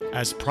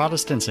As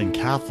Protestants and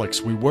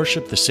Catholics, we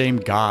worship the same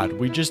God,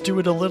 we just do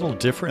it a little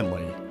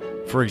differently.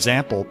 For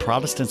example,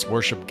 Protestants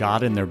worship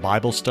God in their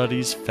Bible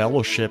studies,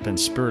 fellowship, and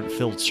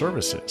spirit-filled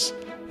services.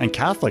 And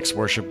Catholics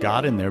worship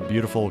God in their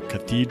beautiful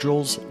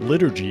cathedrals,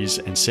 liturgies,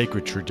 and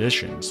sacred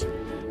traditions.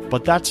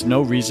 But that's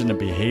no reason to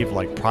behave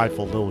like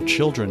prideful little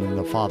children in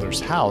the Father's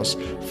house,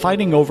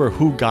 fighting over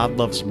who God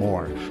loves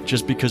more,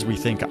 just because we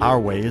think our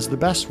way is the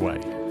best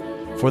way.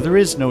 For there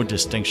is no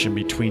distinction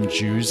between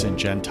Jews and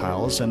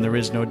Gentiles, and there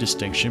is no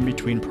distinction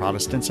between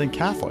Protestants and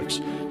Catholics.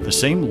 The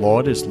same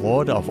Lord is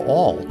Lord of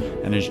all,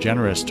 and is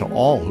generous to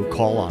all who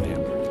call on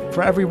him.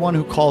 For everyone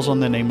who calls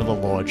on the name of the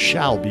Lord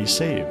shall be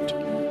saved.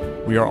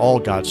 We are all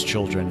God's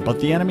children, but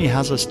the enemy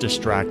has us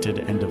distracted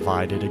and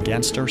divided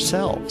against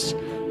ourselves.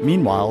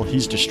 Meanwhile,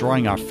 he's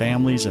destroying our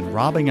families and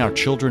robbing our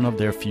children of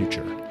their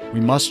future. We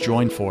must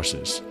join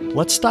forces.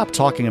 Let's stop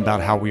talking about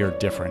how we are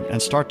different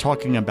and start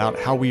talking about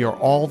how we are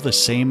all the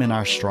same in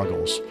our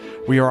struggles.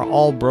 We are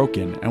all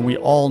broken, and we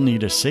all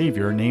need a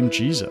Savior named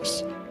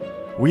Jesus.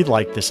 We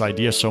like this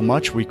idea so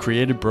much, we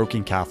created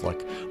Broken Catholic,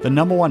 the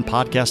 #1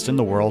 podcast in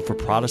the world for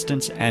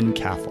Protestants and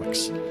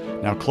Catholics.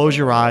 Now close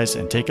your eyes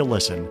and take a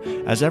listen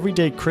as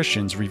everyday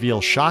Christians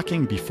reveal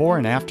shocking before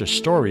and after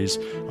stories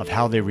of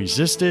how they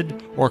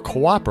resisted or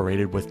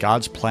cooperated with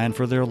God's plan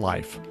for their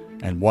life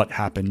and what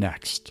happened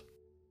next.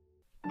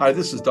 Hi,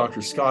 this is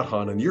Dr. Scott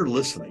Hahn, and you're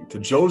listening to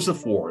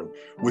Joseph Warren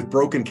with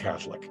Broken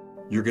Catholic.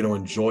 You're going to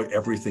enjoy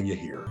everything you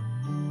hear.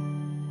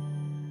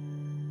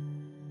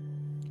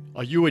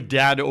 Are you a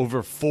dad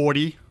over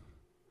 40?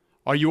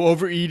 Are you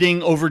overeating,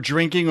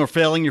 overdrinking, or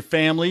failing your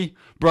family?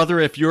 Brother,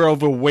 if you're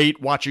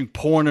overweight, watching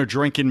porn, or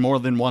drinking more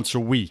than once a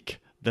week,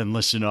 then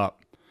listen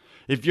up.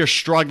 If you're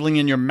struggling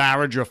in your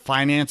marriage or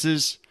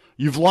finances,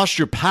 you've lost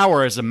your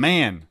power as a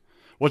man.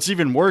 What's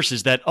even worse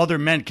is that other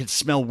men can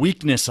smell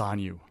weakness on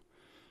you.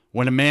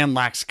 When a man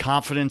lacks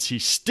confidence, he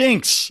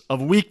stinks of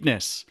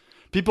weakness.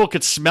 People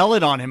could smell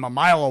it on him a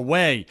mile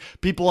away.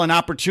 People and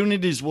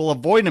opportunities will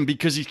avoid him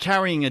because he's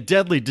carrying a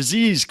deadly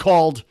disease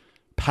called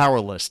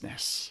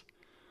powerlessness.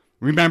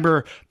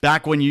 Remember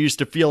back when you used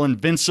to feel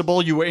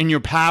invincible, you were in your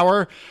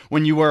power,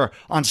 when you were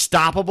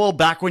unstoppable,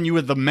 back when you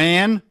were the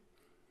man?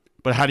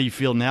 But how do you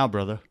feel now,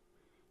 brother?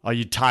 Are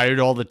you tired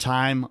all the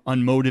time,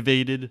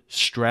 unmotivated,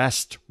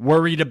 stressed,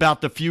 worried about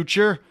the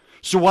future?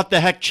 So what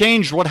the heck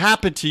changed? What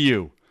happened to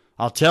you?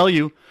 I'll tell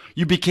you,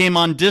 you became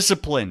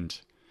undisciplined.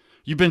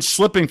 You've been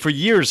slipping for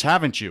years,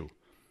 haven't you?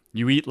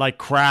 You eat like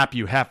crap,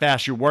 you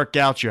half-ass your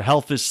workouts, your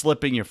health is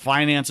slipping, your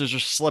finances are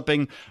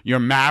slipping, your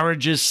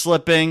marriage is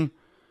slipping,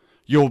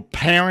 your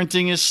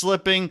parenting is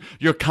slipping,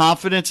 your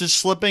confidence is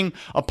slipping.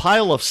 A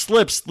pile of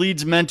slips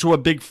leads men to a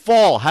big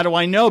fall. How do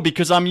I know?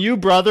 Because I'm you,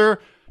 brother.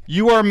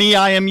 You are me,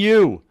 I am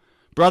you.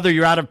 Brother,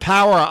 you're out of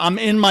power. I'm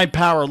in my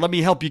power. Let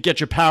me help you get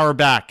your power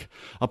back.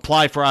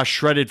 Apply for our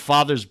Shredded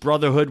Fathers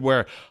Brotherhood,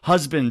 where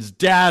husbands,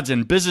 dads,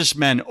 and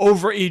businessmen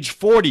over age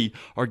 40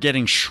 are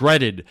getting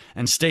shredded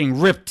and staying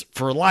ripped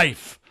for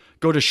life.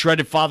 Go to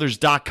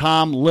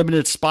shreddedfathers.com.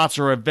 Limited spots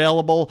are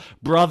available.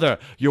 Brother,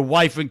 your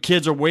wife and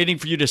kids are waiting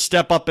for you to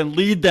step up and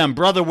lead them.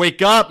 Brother,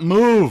 wake up,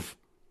 move.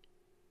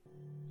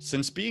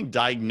 Since being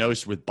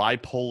diagnosed with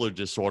bipolar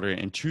disorder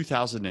in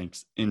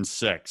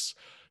 2006,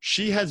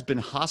 she has been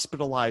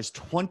hospitalized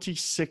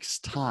 26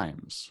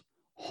 times,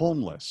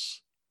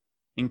 homeless,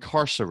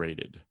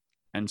 incarcerated,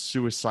 and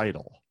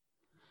suicidal.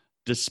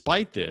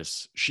 Despite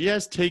this, she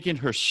has taken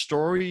her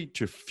story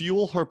to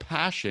fuel her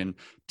passion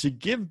to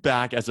give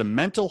back as a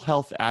mental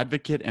health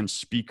advocate and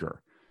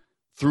speaker.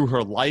 Through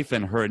her life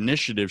and her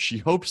initiative, she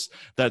hopes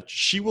that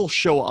she will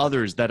show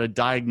others that a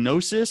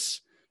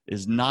diagnosis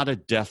is not a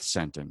death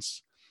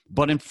sentence,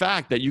 but in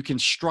fact that you can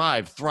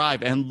strive,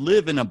 thrive, and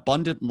live an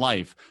abundant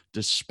life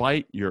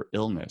despite your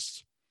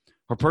illness.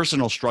 Her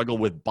personal struggle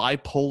with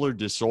bipolar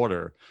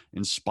disorder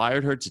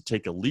inspired her to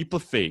take a leap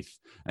of faith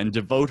and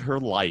devote her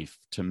life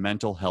to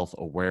mental health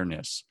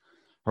awareness.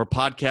 Her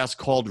podcast,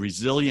 called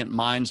Resilient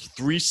Minds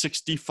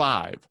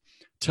 365,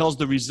 tells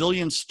the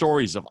resilient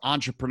stories of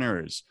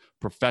entrepreneurs,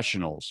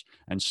 professionals,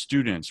 and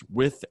students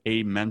with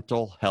a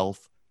mental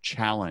health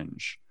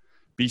challenge.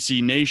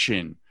 BC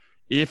Nation,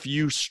 if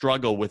you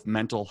struggle with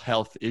mental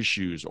health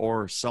issues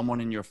or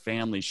someone in your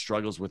family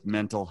struggles with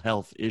mental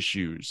health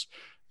issues,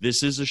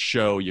 this is a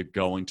show you're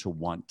going to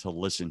want to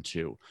listen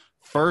to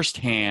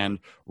firsthand,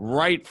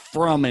 right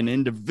from an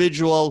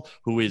individual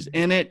who is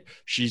in it.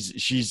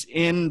 She's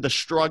in the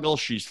struggle,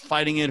 she's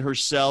fighting it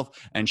herself,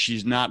 and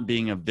she's not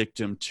being a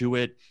victim to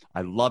it.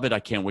 I love it. I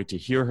can't wait to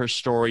hear her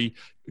story.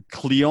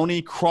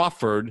 Cleone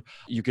Crawford,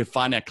 you can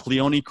find at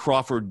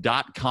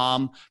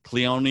cleonecrawford.com.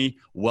 Cleone,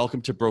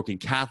 welcome to Broken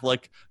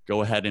Catholic.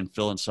 Go ahead and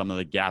fill in some of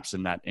the gaps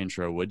in that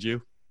intro, would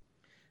you?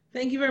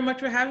 Thank you very much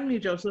for having me,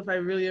 Joseph. I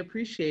really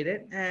appreciate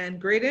it. And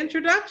great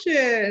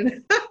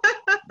introduction.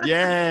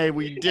 Yay,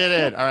 we did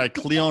it. All right,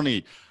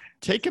 Cleone,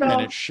 take a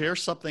minute, share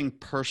something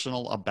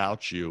personal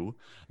about you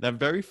that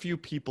very few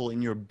people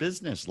in your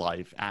business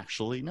life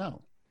actually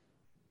know.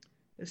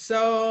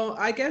 So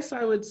I guess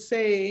I would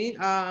say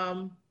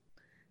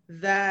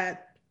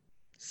that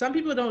some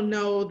people don't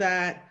know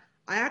that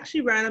I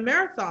actually ran a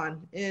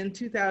marathon in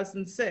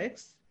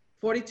 2006,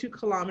 42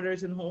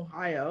 kilometers in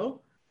Ohio.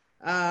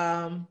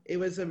 It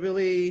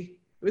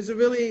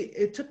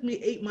took me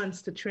 8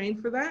 months to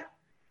train for that.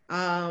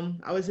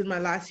 I was in my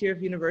last year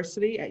of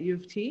university at U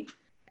of T.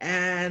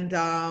 And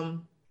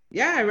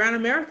yeah, I ran a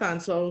marathon.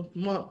 So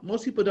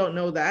most people don't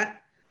know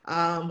that.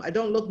 I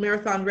don't look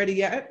marathon ready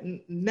yet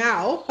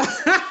now,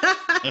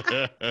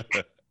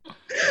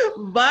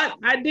 but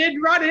I did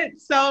run it.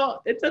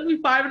 So it took me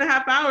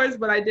 5.5 hours,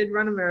 but I did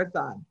run a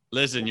marathon.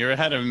 Listen, you're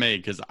ahead of me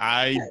because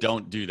I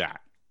don't do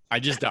that. I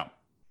just don't.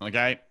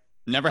 Okay.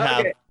 Never have,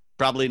 Okay.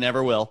 probably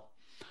never will.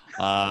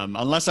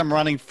 Unless I'm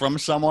running from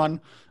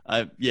someone.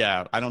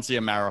 Yeah, I don't see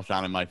a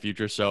marathon in my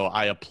future. So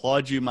I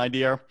applaud you, my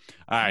dear.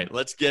 All right,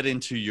 let's get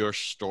into your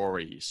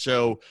story.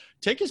 So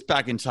take us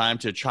back in time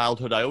to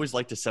childhood. I always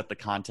like to set the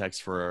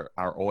context for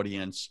our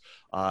audience.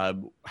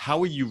 How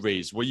were you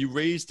raised? Were you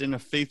raised in a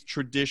faith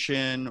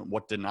tradition?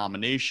 What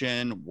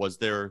denomination? Was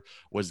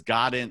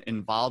God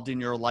involved in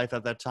your life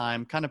at that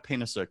time? Kind of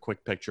paint us a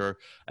quick picture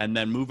and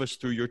then move us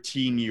through your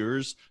teen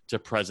years to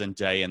present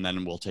day, and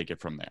then we'll take it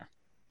from there.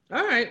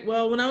 All right.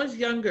 Well, when I was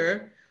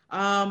younger,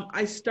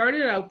 I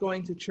started out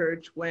going to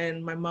church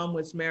when my mom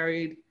was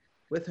married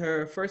with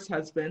her first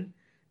husband.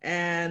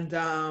 And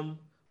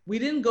we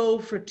didn't go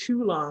for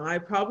too long. I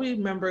probably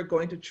remember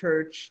going to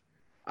church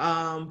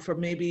for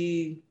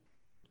maybe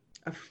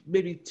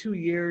 2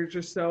 years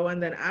or so.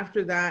 And then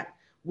after that,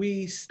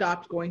 we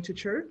stopped going to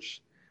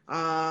church.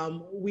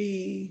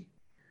 We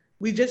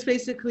just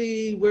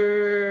basically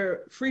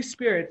were free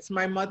spirits.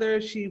 My mother,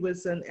 she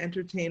was an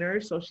entertainer,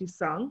 so she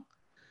sung.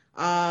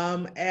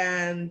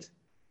 And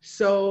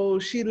so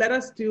she let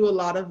us do a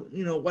lot of,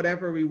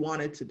 whatever we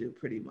wanted to do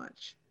pretty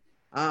much.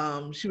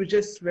 She was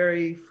just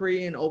very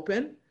free and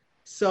open.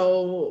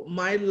 So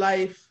my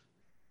life,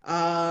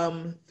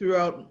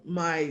 throughout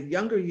my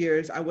younger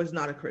years, I was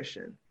not a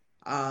Christian.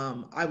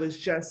 I was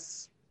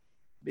just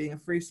being a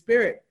free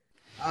spirit.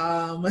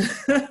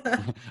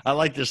 I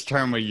like this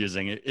term we're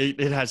using.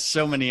 It has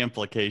so many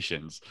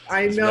implications.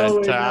 I It's know.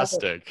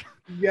 fantastic.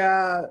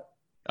 Yeah.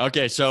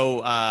 Okay,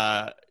 so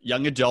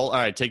young adult. All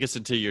right, take us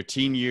into your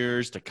teen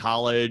years, to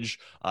college.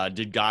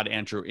 Did God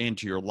enter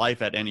into your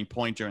life at any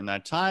point during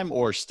that time,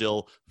 or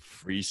still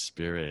free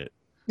spirit?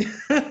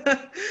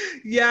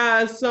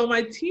 Yeah, so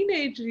my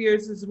teenage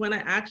years is when I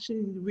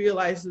actually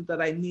realized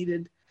that I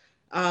needed,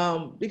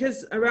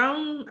 because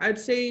around, I'd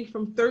say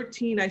from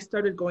 13, I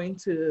started going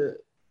to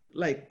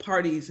like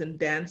parties and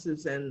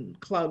dances and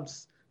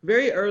clubs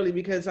very early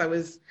because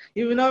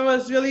even though I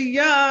was really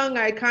young,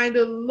 I kind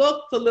of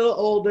looked a little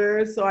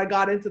older, so I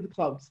got into the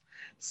clubs.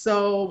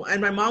 So, and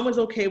my mom was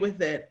okay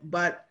with it,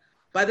 but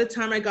by the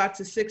time I got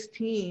to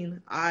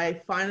 16, I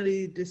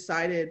finally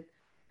decided,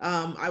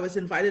 I was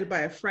invited by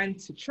a friend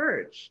to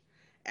church,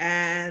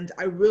 and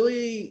I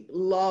really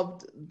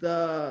loved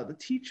the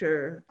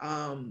teacher,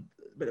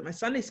 but my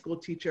Sunday school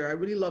teacher. I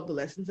really loved the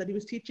lessons that he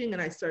was teaching,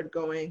 and I started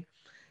going.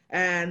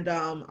 And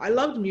I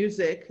loved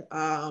music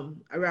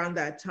around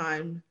that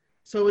time.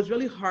 So it was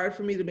really hard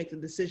for me to make the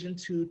decision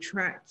to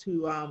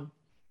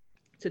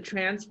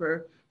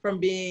transfer from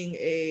being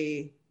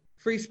a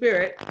free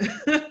spirit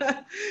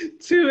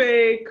to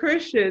a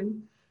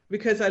Christian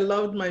because I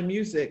loved my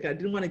music. I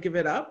didn't want to give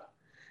it up.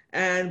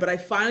 But I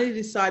finally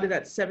decided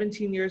at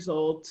 17 years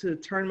old to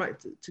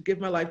give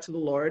my life to the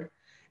Lord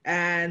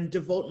and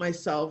devote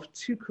myself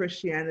to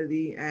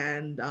Christianity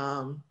and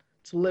to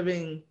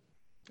living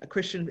a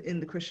Christian in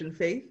the Christian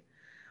faith.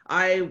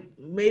 I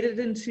made it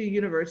into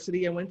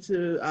university. I went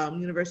to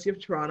University of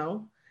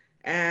Toronto,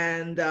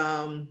 and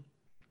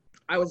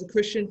I was a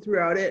Christian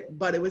throughout it,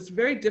 but it was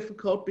very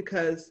difficult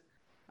because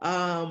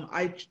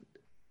I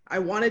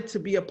wanted to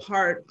be a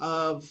part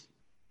of,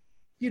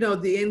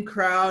 the in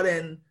crowd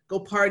and go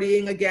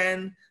partying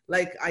again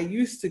like I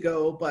used to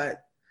go,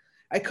 but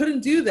I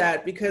couldn't do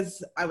that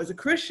because I was a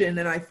Christian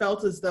and I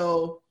felt as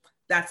though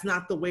that's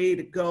not the way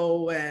to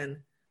go. And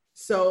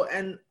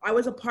I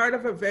was a part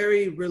of a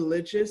very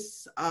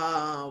religious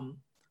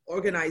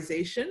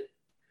organization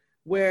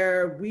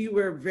where we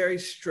were very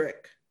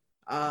strict.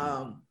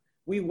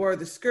 We wore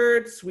the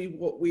skirts.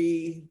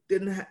 We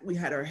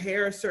had our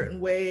hair a certain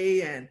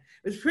way, and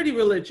it was pretty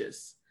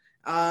religious.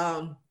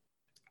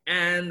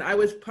 And I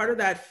was part of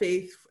that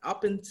faith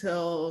up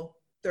until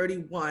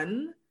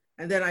 31,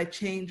 and then I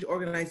changed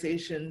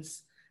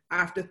organizations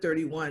after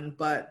 31.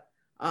 But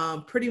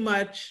pretty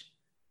much,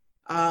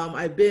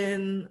 I've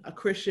been a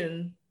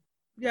Christian,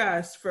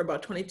 yes, for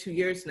about 22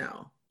 years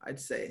now, I'd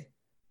say.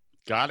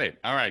 Got it.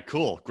 All right,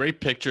 cool. Great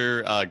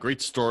picture.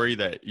 Great story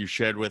that you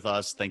shared with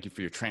us. Thank you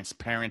for your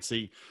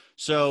transparency.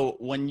 So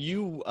when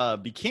you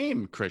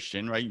became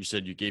Christian, right, you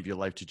said you gave your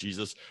life to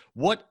Jesus.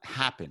 What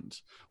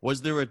happened?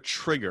 Was there a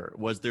trigger?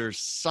 Was there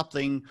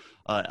something,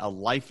 a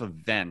life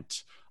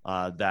event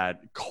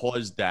that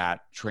caused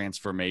that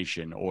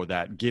transformation or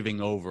that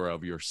giving over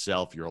of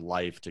yourself, your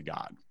life to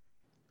God?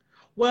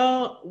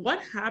 Well, what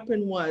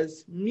happened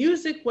was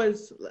music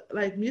was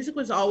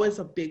always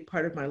a big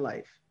part of my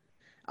life.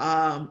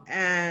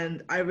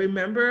 And I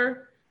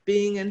remember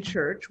being in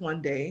church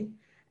one day,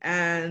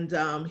 and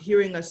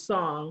hearing a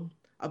song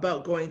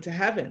about going to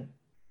heaven.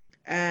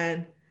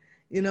 And,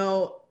 you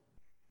know,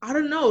 I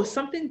don't know,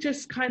 something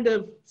just kind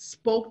of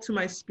spoke to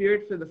my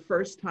spirit for the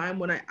first time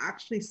when I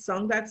actually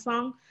sung that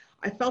song.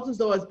 I felt as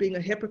though I was being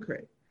a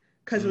hypocrite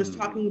because it was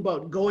talking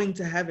about going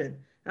to heaven.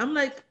 And I'm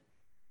like,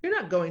 you're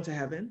not going to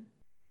heaven.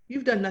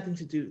 You've done nothing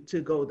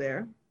to go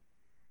there.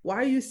 Why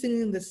are you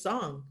singing this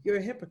song? You're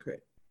a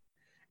hypocrite.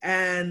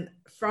 And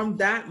from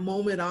that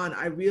moment on,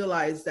 I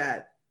realized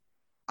that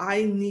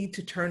I need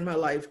to turn my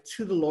life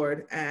to the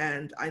Lord,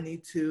 and I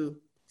need to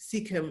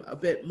seek him a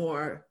bit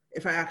more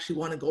if I actually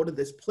want to go to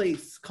this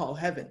place called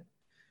heaven.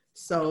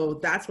 So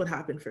that's what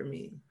happened for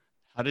me.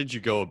 How did you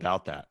go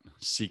about that,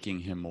 seeking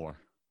him more?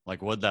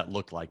 Like, what did that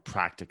look like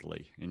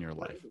practically in your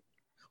life?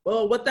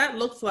 Well, what that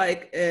looks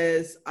like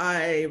is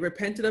I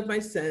repented of my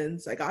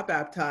sins, I got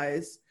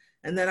baptized,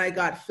 and then I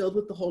got filled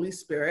with the Holy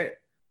Spirit,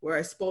 where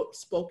I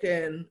spoke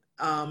in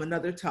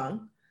another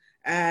tongue.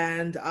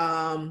 And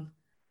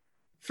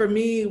for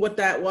me, what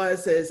that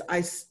was is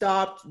I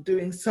stopped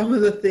doing some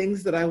of the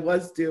things that I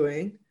was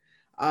doing.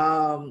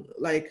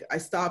 Like I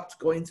stopped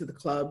going to the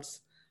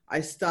clubs.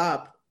 I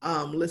stopped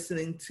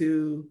listening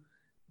to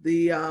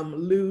the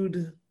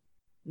lewd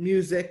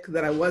music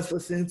that I was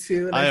listening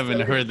to. And I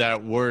haven't heard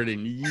that word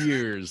in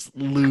years.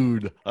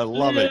 Lewd. I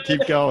love it.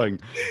 Keep going.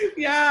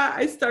 Yeah,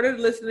 I started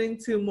listening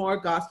to more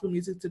gospel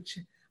music.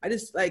 I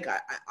just like,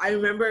 I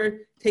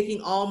remember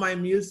taking all my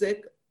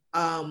music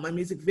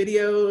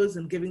videos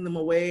and giving them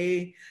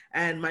away,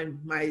 and my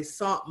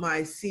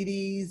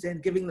CDs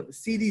and giving them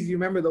CDs. You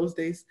remember those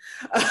days?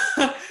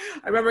 I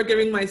remember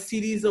giving my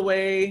CDs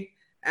away,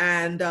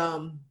 and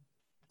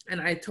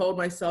I told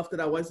myself that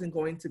I wasn't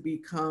going to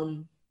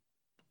become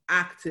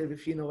active,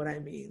 if you know what I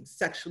mean,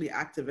 sexually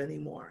active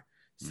anymore.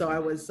 So I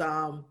was,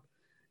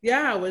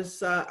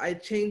 I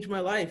changed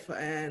my life,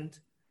 and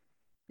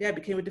I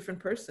became a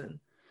different person.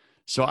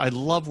 So I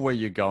love where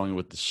you're going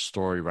with the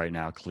story right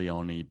now,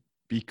 Cleone,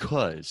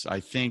 because I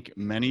think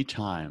many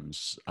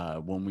times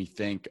when we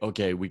think,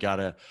 okay,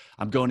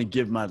 I'm going to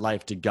give my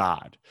life to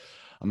God,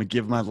 I'm going to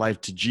give my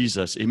life to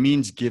Jesus, it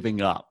means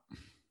giving up.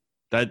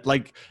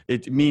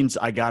 It means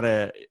I got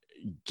to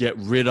get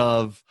rid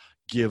of,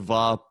 give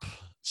up,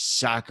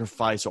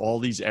 sacrifice all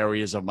these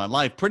areas of my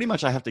life. Pretty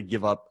much I have to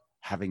give up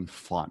having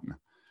fun.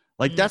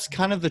 Like that's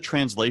kind of the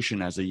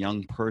translation as a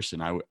young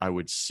person, I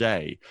would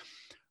say.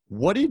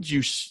 What did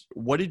you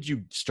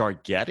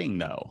start getting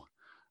though?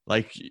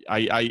 Like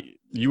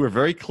you were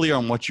very clear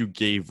on what you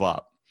gave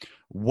up.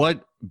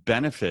 What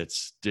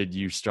benefits did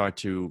you start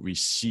to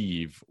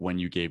receive when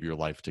you gave your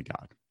life to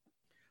God?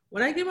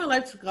 When I gave my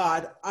life to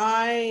God,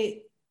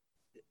 I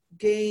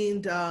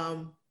gained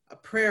a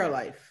prayer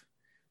life,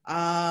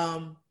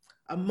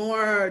 a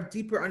more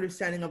deeper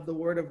understanding of the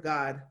Word of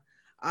God.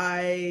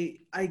 I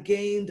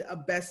gained a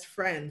best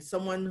friend,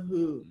 someone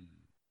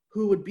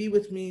who would be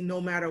with me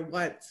no matter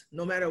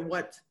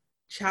what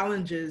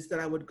challenges that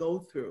I would go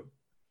through.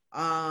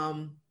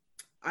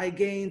 I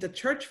gained a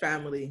church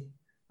family.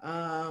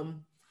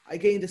 I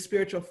gained a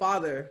spiritual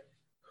father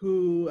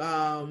who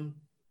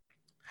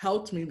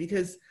helped me,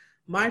 because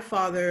my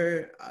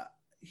father,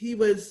 he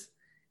was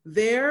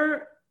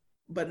there,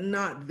 but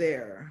not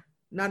there,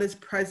 not as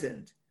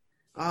present.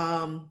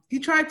 He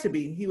tried to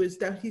be.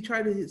 He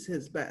tried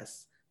his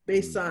best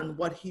based on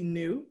what he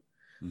knew.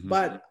 Mm-hmm.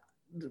 But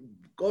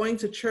going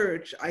to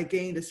church, I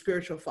gained a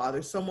spiritual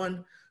father,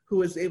 someone who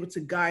was able to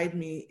guide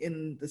me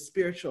in the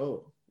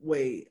spiritual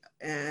way.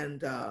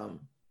 And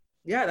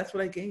that's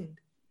what I gained.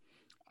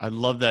 I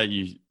love that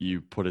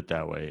you put it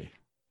that way.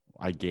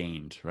 I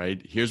gained,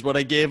 right? Here's what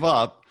I gave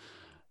up,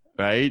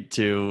 right?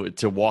 To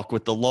walk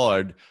with the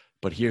Lord,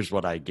 but here's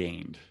what I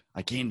gained.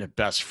 I gained a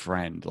best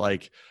friend.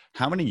 Like,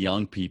 how many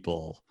young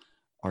people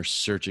are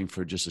searching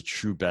for just a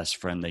true best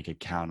friend they could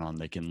count on,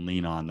 they can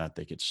lean on, that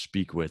they could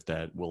speak with,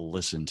 that will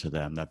listen to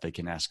them, that they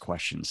can ask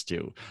questions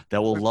to,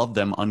 that will love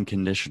them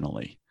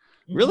unconditionally?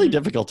 Mm-hmm. Really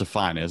difficult to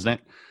find, isn't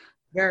it?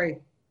 Very,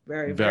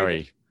 very,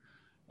 very.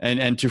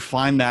 And to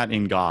find that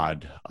in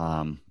God,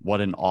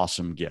 what an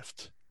awesome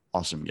gift.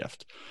 Awesome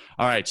gift.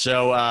 All right.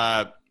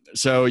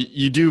 So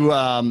you do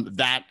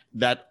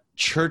that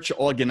church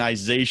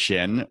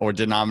organization or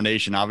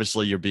denomination.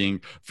 Obviously, you're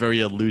being very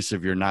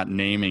elusive. You're not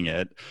naming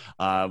it,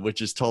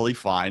 which is totally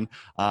fine.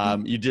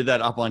 You did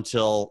that up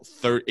until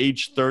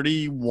age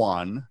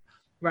 31.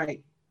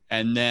 Right.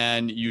 And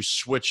then you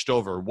switched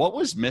over. What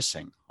was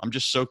missing? I'm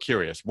just so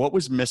curious. What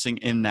was missing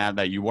in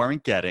that you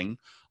weren't getting,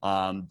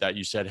 that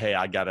you said, hey,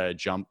 I gotta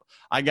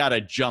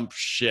jump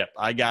ship.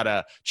 I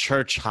gotta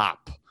church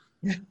hop.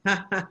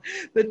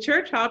 The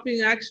church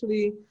hopping,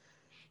 actually,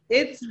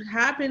 it's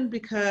happened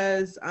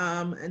because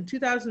in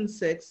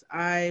 2006,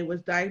 I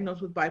was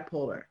diagnosed with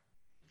bipolar.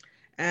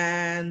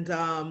 And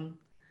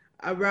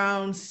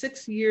around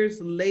 6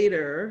 years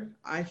later,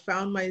 I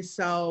found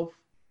myself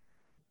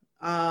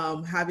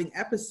having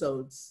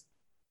episodes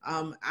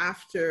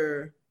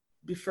after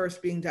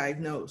first being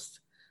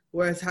diagnosed,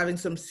 whereas having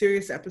some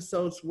serious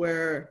episodes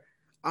where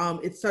I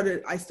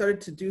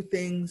started to do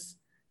things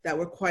that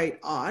were quite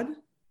odd.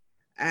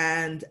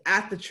 and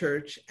at the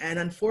church. And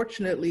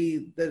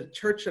unfortunately, the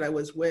church that I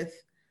was with,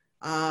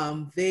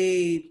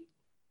 they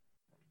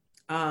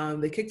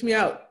kicked me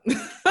out.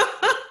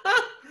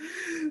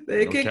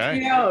 They kicked Okay.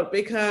 me out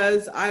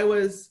because I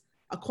was,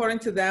 according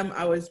to them,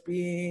 I was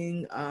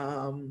being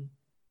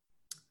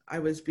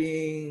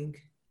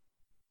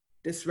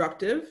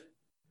disruptive,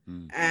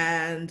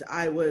 and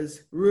I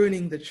was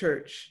ruining the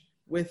church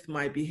with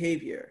my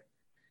behavior,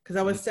 because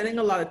I was sending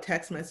a lot of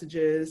text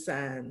messages,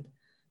 and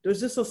there was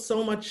just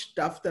so much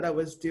stuff that I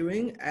was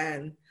doing,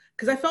 and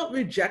because I felt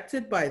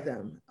rejected by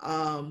them.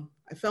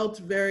 I felt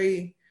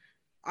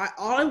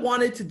all I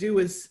wanted to do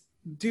was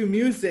do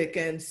music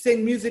and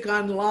sing music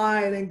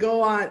online and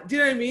go on. Do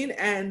you know what I mean?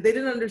 And they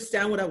didn't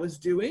understand what I was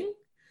doing.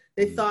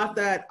 They thought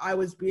that I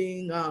was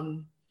being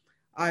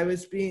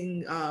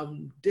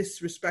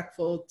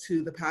disrespectful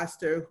to the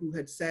pastor who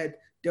had said,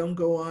 don't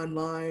go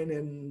online,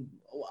 and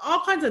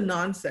all kinds of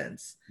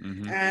nonsense.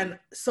 And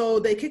so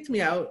they kicked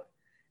me out,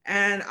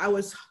 and I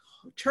was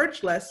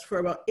churchless for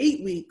about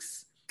 8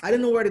 weeks. I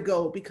didn't know where to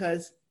go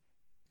because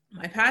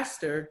my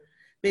pastor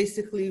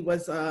basically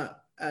was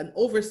an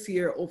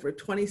overseer over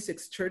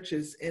 26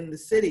 churches in the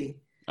city.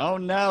 Oh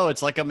no,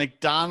 it's like a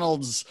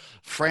McDonald's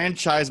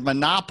franchise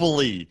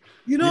monopoly.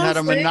 You know You what had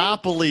I'm a saying?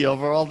 monopoly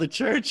over all the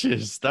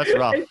churches. That's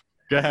rough.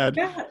 Go ahead.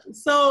 Yeah.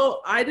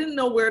 So I didn't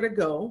know where to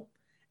go.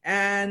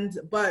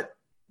 But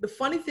the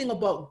funny thing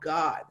about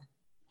God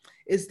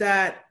is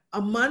that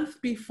a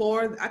month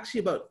before, actually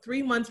about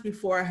 3 months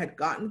before I had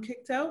gotten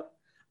kicked out,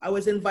 I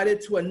was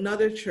invited to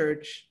another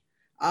church,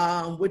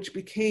 which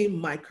became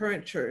my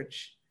current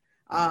church,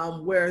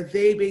 where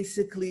they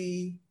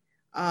basically,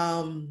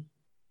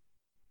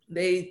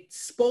 they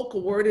spoke a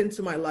word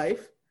into my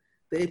life.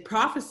 They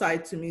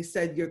prophesied to me,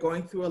 said, you're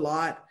going through a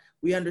lot.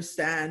 We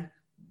understand,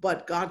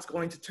 but God's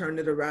going to turn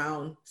it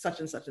around,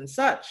 such and such and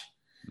such.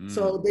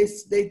 So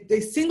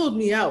they singled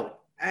me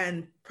out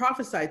and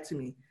prophesied to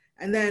me.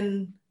 And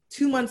then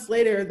 2 months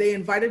later, they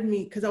invited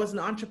me, because I was an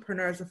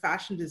entrepreneur as a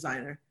fashion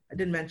designer. I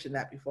didn't mention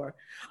that before.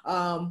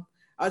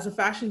 I was a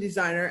fashion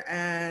designer,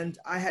 and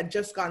I had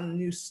just gotten a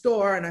new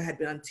store, and I had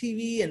been on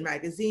TV and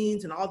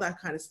magazines and all that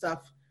kind of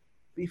stuff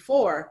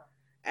before.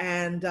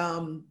 And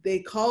they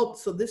called,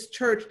 so this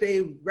church,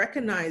 they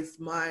recognized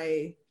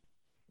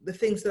the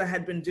things that I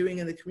had been doing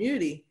in the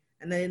community.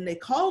 And then they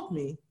called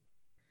me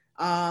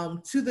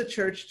to the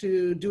church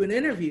to do an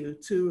interview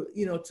to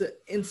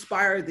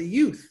inspire the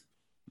youth.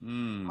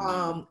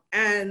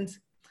 And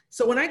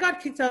so when I got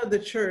kicked out of the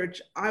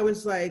church, I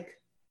was like,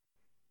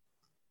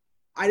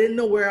 I didn't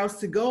know where else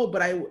to go,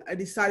 but I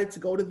decided to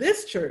go to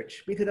this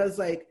church, because I was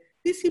like,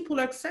 these people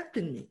are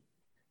accepting me.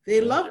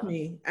 They love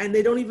me, and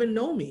they don't even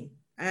know me.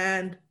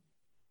 And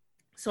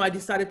so I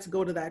decided to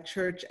go to that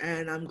church,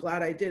 and I'm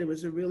glad I did. It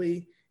was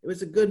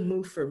a good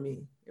move for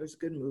me. It was a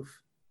good move.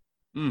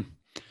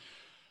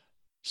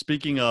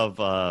 Speaking of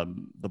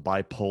the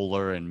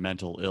bipolar and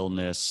mental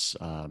illness,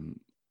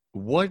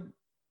 what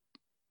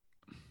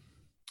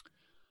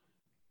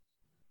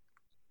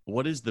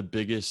is the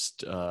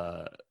biggest,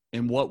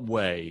 in what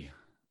way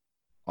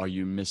are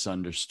you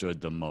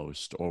misunderstood the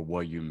most, or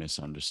were you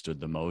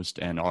misunderstood the most?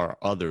 And are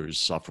others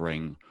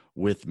suffering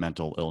with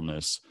mental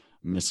illness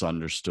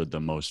misunderstood the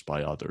most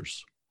by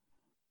others?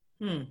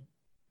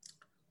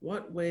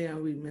 What way are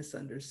we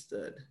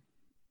misunderstood?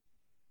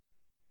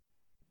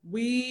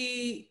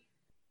 I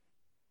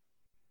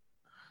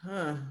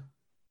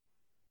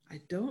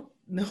don't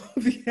know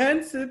the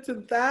answer to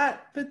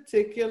that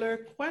particular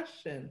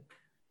question.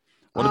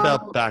 What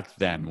about back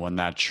then, when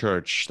that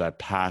church, that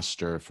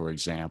pastor, for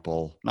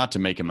example, not to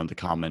make him the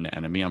common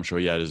enemy, I'm sure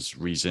he had his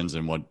reasons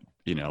and what,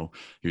 he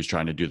was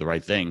trying to do the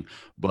right thing,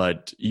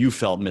 but you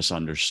felt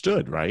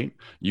misunderstood, right?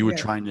 You were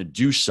trying to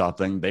do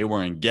something. They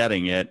weren't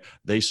getting it.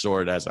 They saw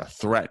it as a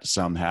threat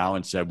somehow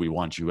and said, we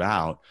want you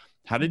out.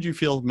 How did you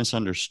feel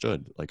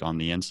misunderstood, like on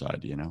the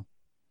inside,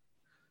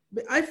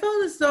 I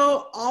felt as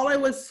though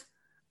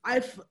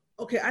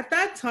at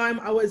that time,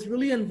 I was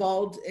really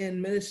involved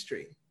in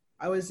ministry.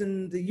 I was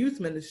in the youth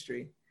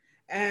ministry,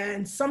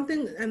 and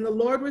the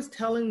Lord was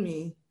telling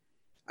me,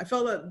 I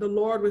felt that the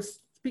Lord was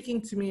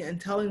speaking to me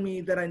and telling me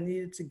that I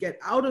needed to get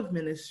out of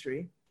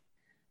ministry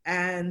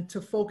and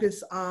to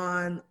focus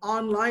on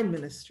online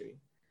ministry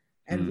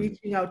and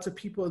reaching out to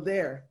people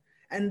there.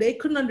 And they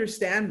couldn't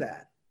understand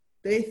that.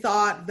 They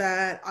thought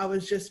that I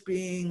was just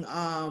being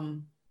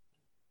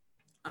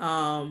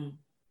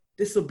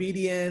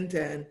disobedient,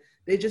 and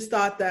they just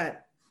thought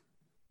that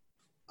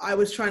I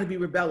was trying to be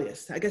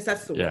rebellious. I guess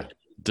that's the word.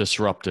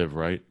 Disruptive,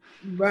 right?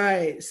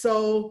 Right.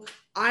 So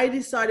I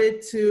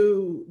decided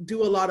to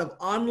do a lot of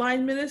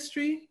online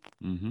ministry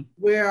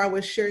where I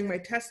was sharing my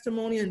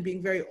testimony and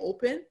being very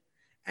open.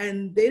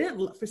 And they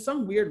didn't, for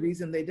some weird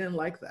reason, they didn't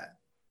like that.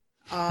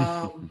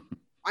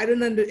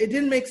 It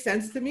didn't make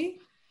sense to me.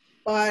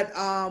 But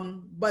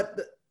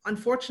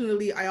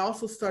unfortunately, I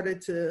also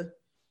started to,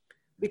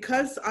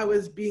 because I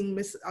was being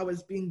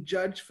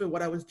judged for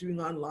what I was doing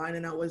online,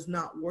 and I was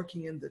not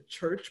working in the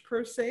church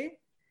per se.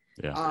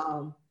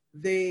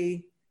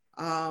 They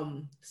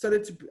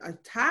started to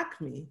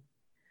attack me,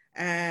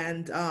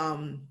 And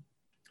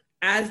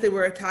as they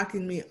were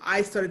attacking me,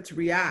 I started to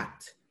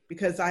react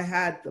because I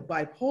had the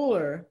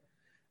bipolar.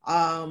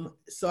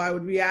 So I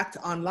would react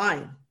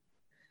online.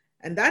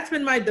 And that's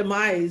been my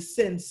demise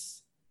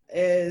since,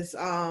 is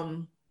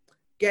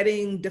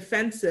getting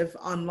defensive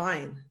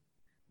online.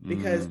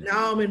 Because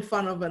now I'm in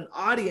front of an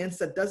audience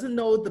that doesn't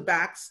know the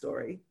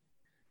backstory,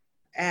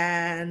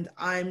 and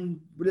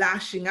I'm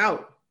lashing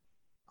out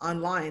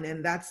online,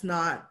 and that's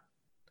not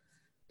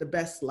the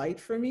best light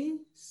for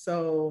me.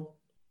 So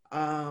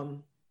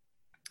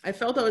I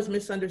felt I was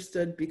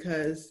misunderstood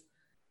because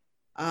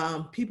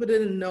people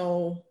didn't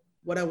know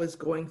what I was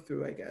going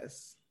through, I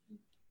guess.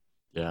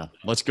 Yeah.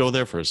 Let's go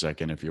there for a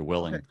second, if you're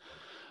willing.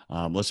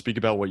 Okay. Let's speak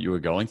about what you were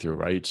going through,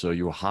 right? So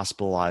you were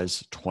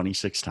hospitalized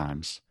 26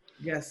 times.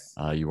 Yes.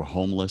 You were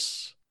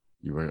homeless,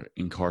 you were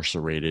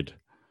incarcerated,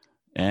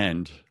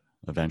 and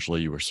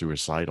eventually you were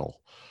suicidal.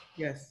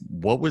 Yes.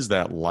 What was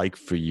that like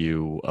for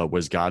you?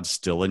 Was God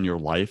still in your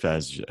life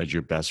as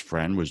your best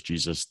friend? Was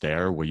Jesus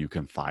there? Were you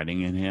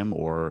confiding in him,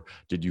 or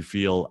did you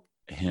feel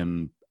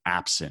him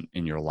absent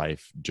in your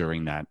life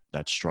during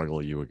that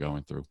struggle you were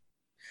going through?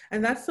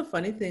 And that's the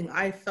funny thing.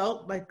 I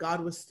felt like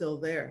God was still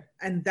there.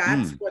 And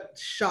that's what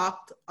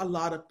shocked a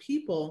lot of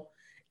people,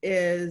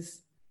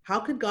 is how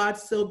could God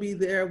still be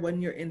there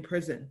when you're in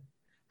prison?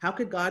 How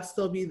could God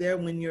still be there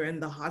when you're in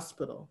the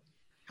hospital?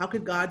 How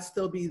could God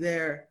still be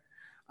there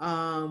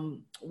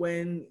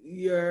when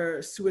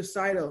you're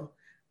suicidal?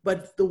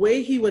 But the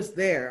way he was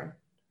there,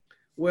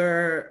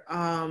 where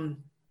I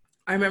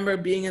remember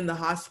being in the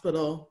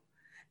hospital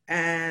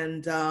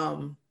and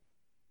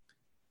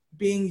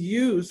being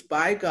used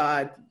by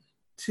God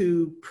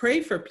to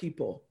pray for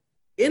people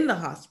in the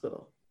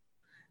hospital,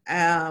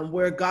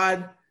 where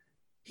God,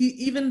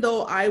 even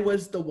though I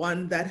was the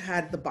one that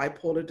had the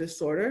bipolar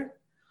disorder,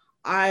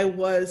 I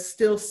was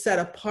still set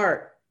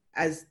apart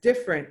as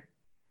different,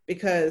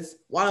 because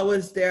while I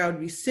was there, I would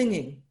be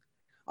singing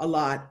a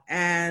lot,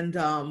 and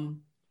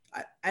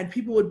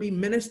people would be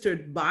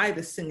ministered by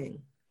the singing.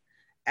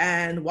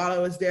 And while I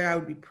was there, I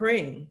would be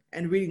praying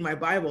and reading my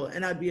Bible,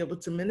 and I'd be able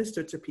to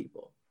minister to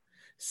people.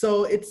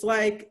 So it's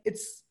like,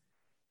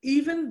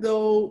 even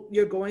though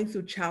you're going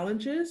through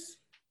challenges,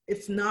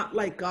 it's not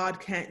like God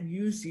can't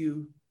use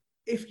you.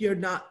 If you're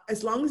not,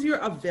 as long as you're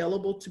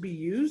available to be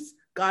used,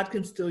 God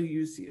can still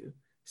use you.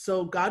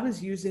 So God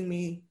was using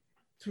me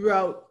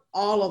throughout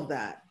all of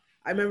that.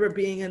 I remember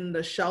being in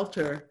the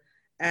shelter,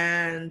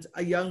 and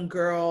a young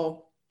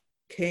girl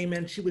came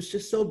in. She was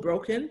just so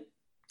broken.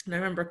 And I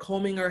remember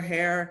combing her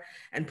hair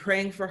and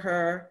praying for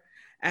her,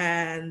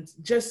 and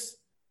just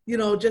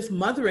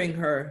mothering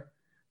her.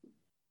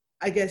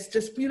 I guess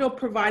just,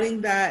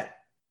 providing that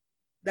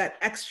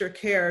extra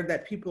care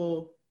that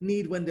people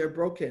need when they're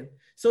broken.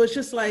 So it's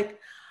just like,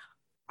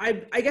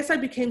 I guess I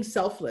became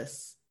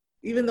selfless.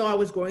 Even though I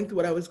was going through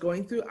what I was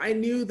going through, I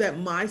knew that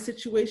my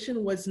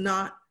situation was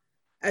not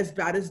as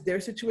bad as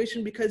their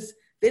situation, because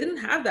they didn't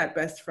have that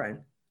best friend.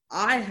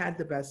 I had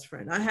the best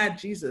friend. I had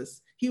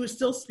Jesus. He was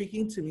still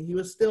speaking to me. He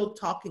was still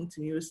talking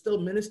to me. He was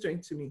still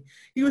ministering to me.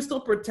 He was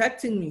still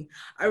protecting me.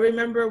 I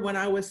remember when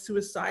I was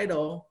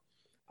suicidal,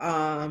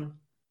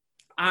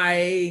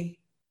 I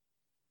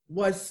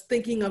was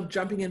thinking of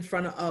jumping in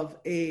front of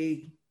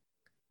a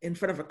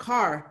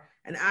car.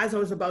 And as I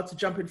was about to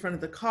jump in front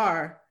of the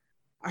car,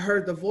 I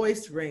heard the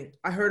voice ring.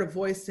 I heard a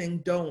voice saying,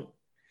 "Don't."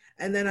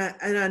 And then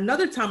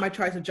another time I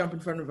tried to jump in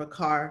front of a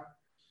car,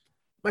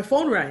 my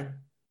phone rang.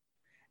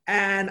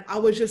 And I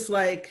was just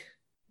like,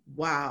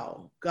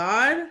 wow,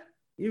 God,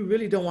 you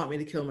really don't want me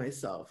to kill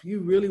myself.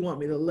 You really want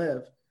me to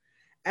live.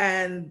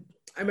 And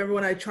I remember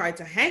when I tried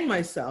to hang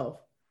myself,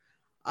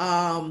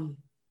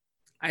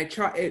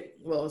 it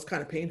was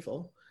kind of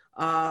painful.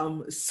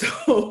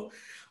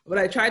 But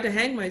I tried to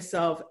hang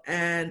myself,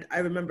 and I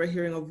remember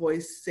hearing a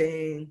voice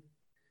saying,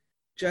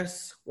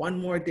 "Just one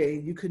more day,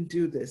 you can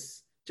do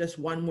this, just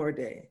one more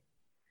day."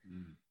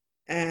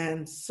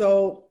 And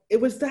so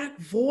it was that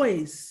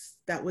voice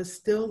that was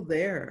still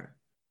there,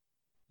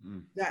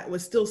 that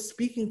was still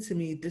speaking to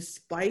me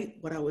despite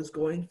what I was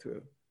going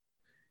through.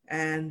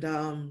 And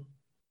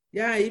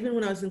even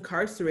when I was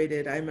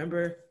incarcerated, I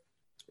remember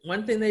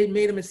one thing they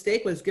made a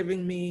mistake was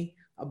giving me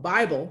a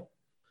Bible.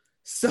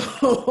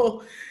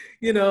 So,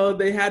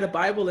 they had a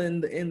Bible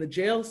in the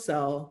jail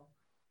cell.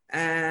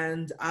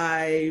 And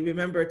I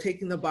remember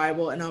taking the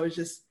Bible, and I was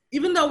just,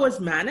 even though it was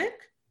manic,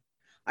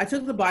 I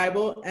took the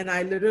Bible and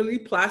I literally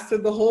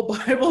plastered the whole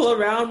Bible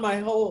around my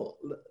whole,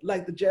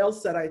 like the jail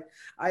set.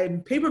 I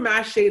paper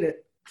mache'd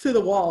it to the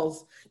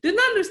walls.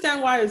 Didn't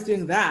understand why I was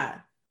doing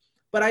that,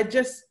 but I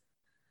just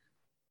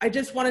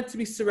wanted to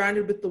be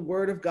surrounded with the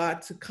Word of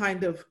God to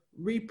kind of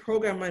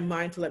reprogram my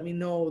mind to let me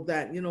know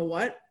that, you know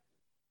what,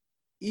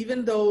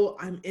 even though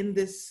I'm in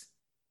this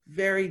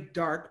very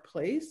dark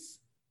place,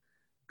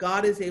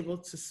 God is able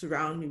to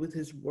surround me with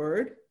his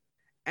Word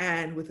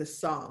and with a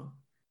song.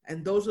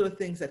 And those are the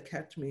things that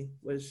kept me,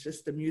 was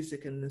just the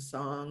music and the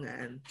song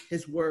and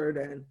his Word.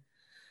 And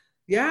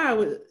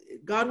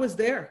God was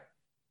there.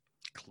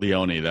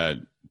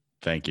 Cleone,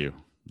 thank you.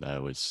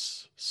 That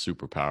was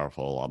super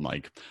powerful.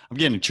 I'm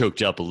getting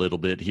choked up a little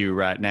bit here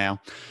right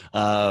now.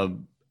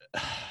 Um,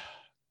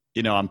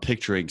 I'm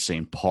picturing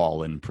St.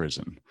 Paul in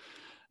prison,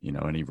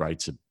 and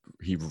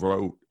he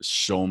wrote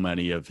so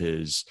many of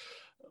his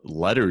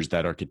letters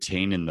that are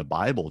contained in the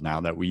Bible now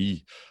that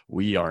we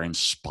are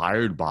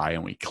inspired by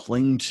and we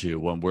cling to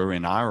when we're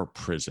in our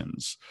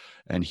prisons.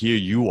 And here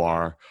you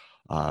are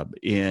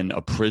in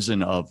a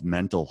prison of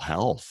mental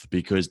health,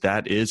 because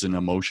that is an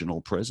emotional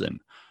prison.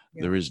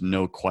 Yeah. There is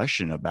no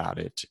question about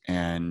it.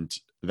 And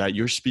that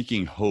you're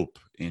speaking hope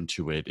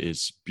into it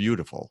is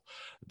beautiful,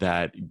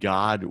 that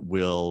God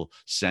will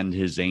send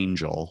his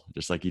angel,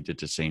 just like he did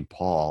to St.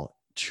 Paul,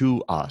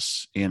 to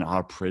us in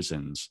our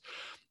prisons.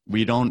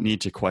 We don't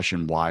need to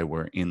question why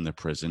we're in the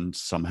prison.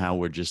 Somehow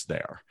we're just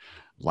there.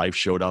 Life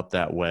showed up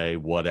that way,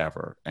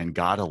 whatever. And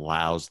God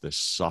allows this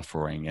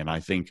suffering. And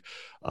I think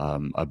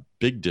a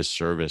big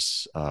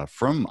disservice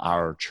from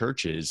our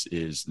churches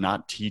is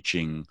not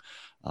teaching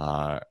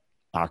our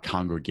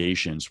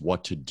congregations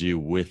what to do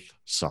with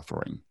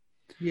suffering.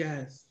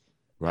 Yes.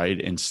 Right?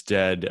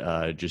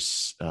 Instead,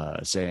 just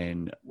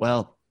saying,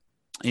 well,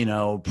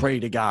 pray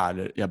to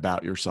God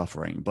about your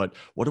suffering. But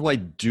what do I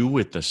do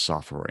with the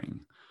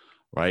suffering?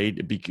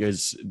 Right?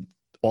 Because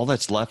all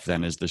that's left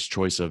then is this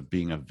choice of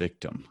being a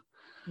victim,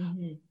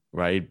 mm-hmm.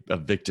 right? A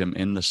victim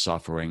in the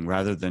suffering,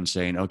 rather than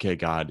saying, okay,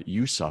 God,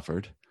 you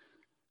suffered.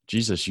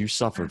 Jesus, you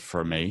suffered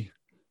for me.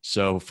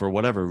 So for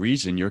whatever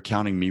reason, you're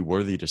counting me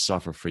worthy to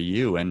suffer for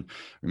you. And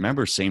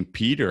remember St.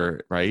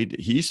 Peter, right?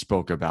 He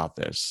spoke about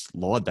this,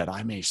 Lord, that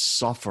I may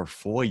suffer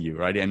for you,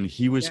 right? And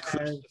he was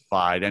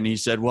crucified, and he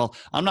said, well,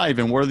 I'm not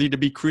even worthy to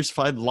be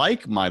crucified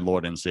like my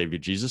Lord and Savior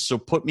Jesus. So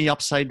put me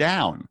upside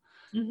down.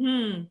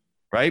 Mm-hmm.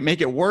 Right?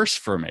 Make it worse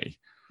for me.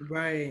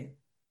 Right.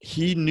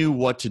 He knew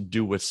what to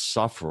do with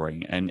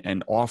suffering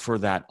and offer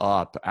that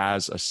up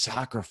as a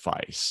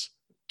sacrifice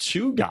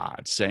to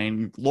God,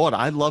 saying, Lord,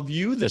 I love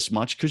you this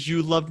much because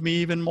you loved me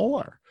even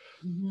more.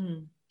 Mm-hmm.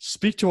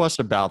 Speak to us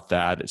about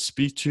that.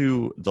 Speak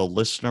to the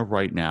listener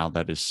right now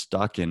that is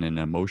stuck in an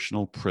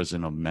emotional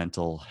prison of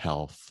mental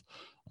health,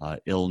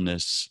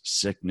 illness,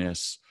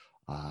 sickness,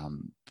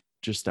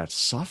 just that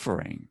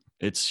suffering.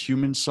 It's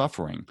human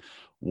suffering.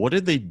 What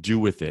did they do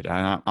with it?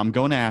 I'm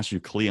going to ask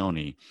you,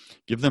 Cleone,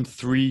 give them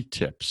 3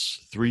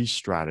 tips, 3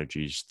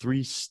 strategies,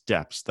 3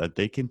 steps that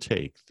they can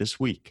take this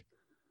week,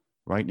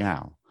 right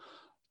now,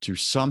 to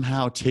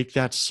somehow take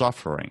that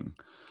suffering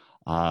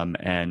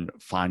and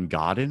find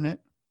God in it,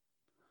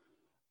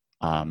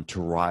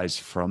 to rise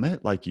from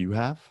it like you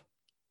have.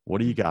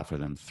 What do you got for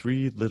them?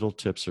 3 little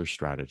tips or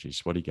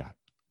strategies. What do you got?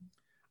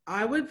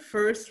 I would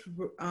first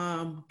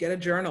get a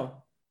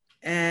journal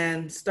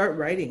and start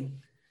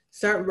writing.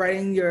 Start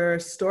writing your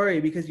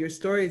story, because your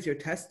story is your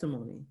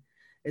testimony.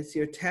 It's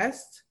your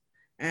test,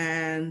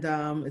 and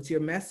it's your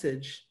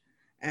message.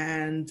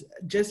 And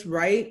just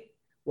write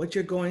what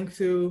you're going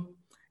through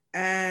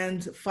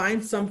and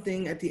find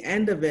something at the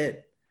end of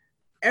it.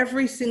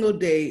 Every single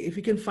day, if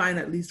you can find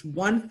at least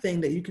one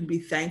thing that you can be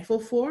thankful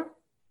for,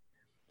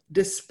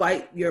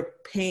 despite your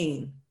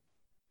pain,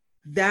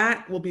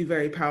 that will be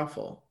very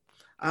powerful.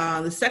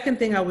 The second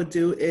thing I would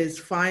do is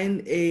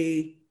find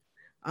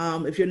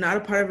if you're not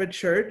a part of a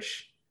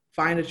church,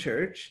 find a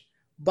church.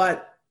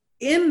 But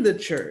in the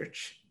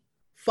church,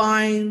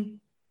 find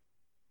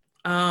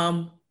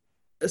a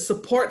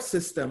support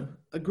system,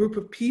 a group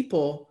of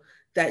people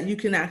that you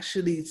can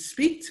actually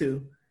speak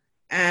to,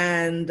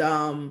 and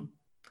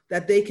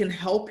that they can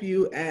help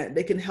you, and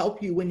they can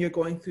help you when you're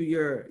going through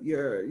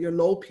your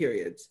low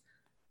periods.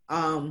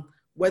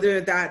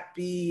 Whether that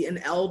be an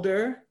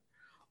elder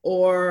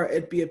or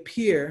it be a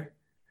peer,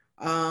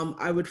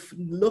 I would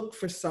look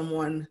for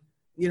someone,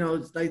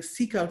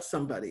 seek out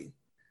somebody,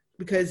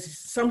 because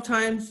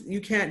sometimes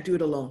you can't do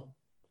it alone.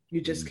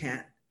 You just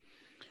can't.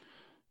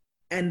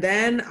 And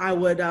then I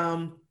would,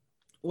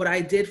 what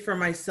I did for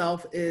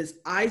myself is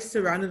I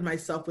surrounded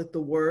myself with the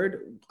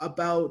word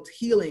about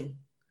healing.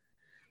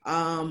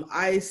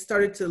 I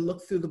started to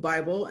look through the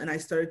Bible, and I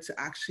started to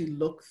actually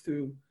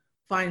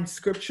find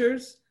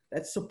scriptures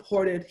that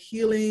supported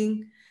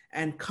healing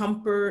and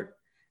comfort.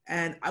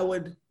 And I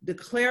would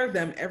declare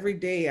them every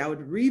day. I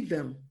would read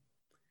them,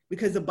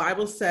 because the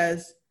Bible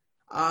says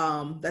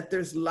that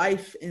there's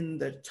life in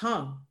the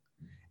tongue.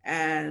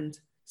 And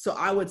so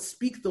I would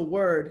speak the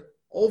word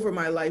over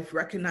my life,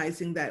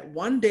 recognizing that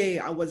one day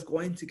I was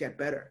going to get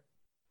better.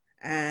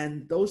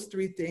 And those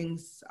 3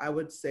 things I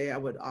would say I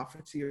would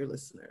offer to your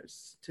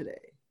listeners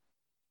today.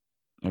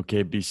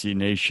 Okay, BC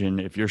Nation,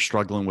 if you're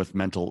struggling with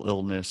mental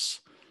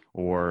illness,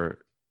 or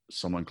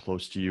someone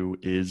close to you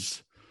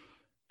is,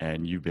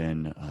 and you've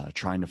been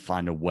trying to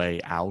find a way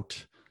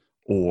out,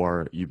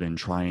 or you've been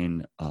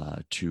trying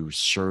to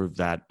serve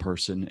that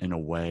person in a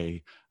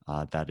way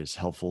that is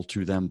helpful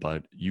to them,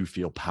 but you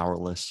feel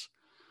powerless,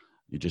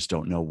 you just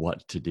don't know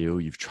what to do.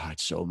 You've tried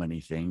so many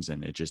things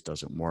and it just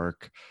doesn't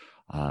work.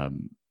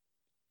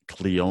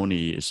 Cleone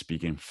is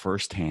speaking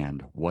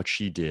firsthand what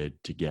she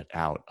did to get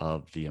out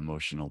of the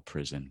emotional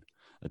prison.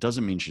 That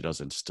doesn't mean she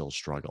doesn't still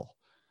struggle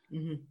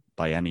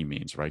by any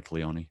means, right,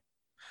 Cleone?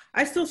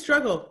 I still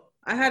struggle.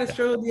 I had a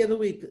struggle the other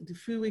week, a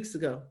few weeks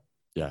ago.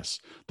 Yes.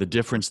 The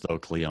difference, though,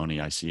 Cleone,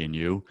 I see in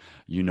you,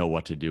 you know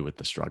what to do with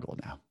the struggle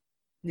now.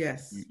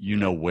 Yes. You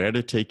know where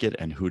to take it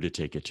and who to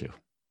take it to.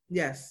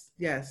 Yes.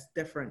 Yes.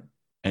 Different.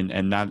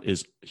 And that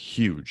is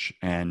huge.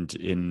 And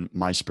in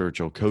my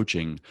spiritual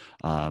coaching,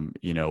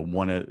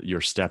 one of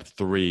your step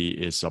 3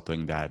 is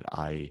something that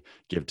I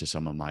give to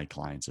some of my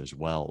clients as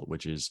well,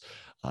 which is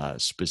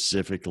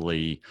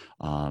specifically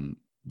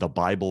the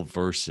Bible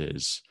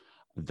verses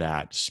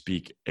that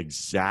speak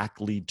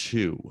exactly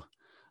to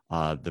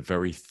the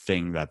very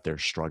thing that they're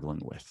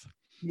struggling with.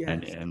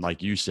 Yes. And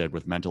like you said,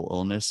 with mental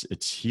illness,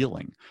 it's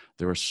healing.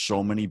 There are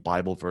so many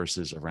Bible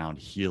verses around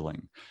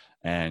healing.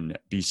 And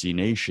BC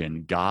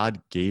Nation,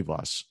 God gave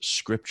us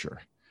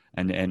scripture.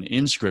 And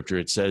in scripture,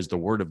 it says the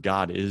word of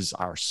God is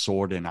our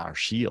sword and our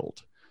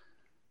shield,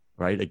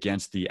 right?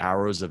 Against the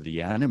arrows of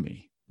the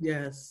enemy.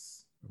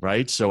 Yes.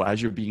 Right? So as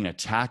you're being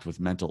attacked with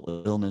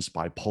mental illness,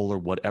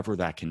 bipolar, whatever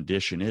that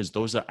condition is,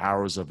 those are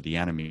arrows of the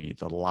enemy,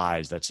 the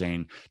lies that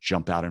saying,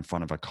 jump out in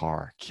front of a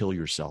car, kill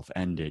yourself,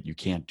 end it. You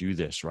can't do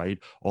this, right?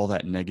 All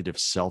that negative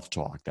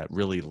self-talk, that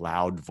really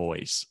loud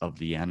voice of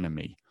the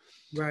enemy.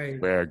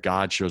 Right. Where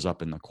God shows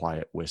up in the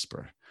quiet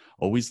whisper.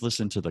 Always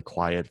listen to the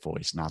quiet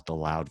voice, not the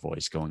loud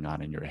voice going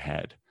on in your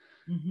head,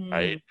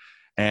 right?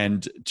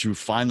 And to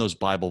find those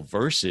Bible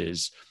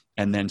verses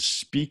and then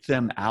speak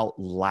them out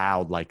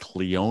loud like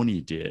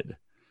Cleone did,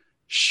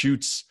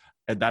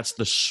 and that's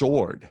the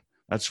sword.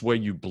 That's where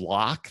you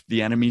block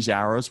the enemy's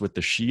arrows with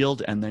the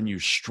shield, and then you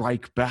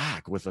strike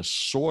back with a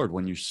sword.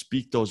 When you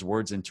speak those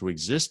words into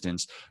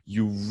existence,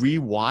 you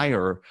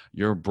rewire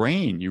your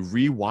brain, you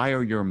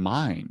rewire your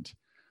mind.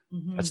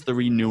 That's the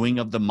renewing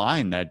of the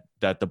mind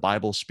that the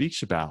Bible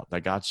speaks about,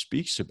 that God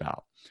speaks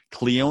about.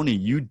 Cleone,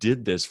 you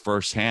did this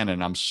firsthand,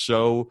 and I'm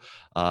so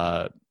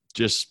I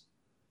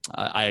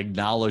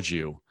acknowledge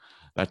you.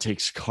 That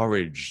takes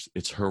courage.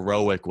 It's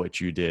heroic what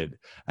you did.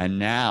 And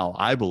now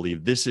I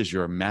believe this is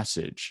your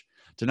message,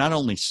 to not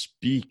only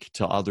speak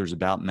to others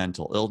about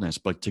mental illness,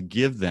 but to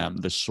give them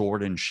the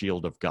sword and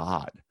shield of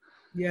God.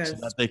 Yes. So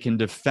that they can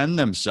defend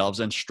themselves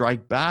and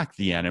strike back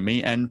the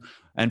enemy and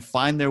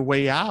find their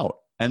way out.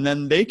 And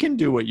then they can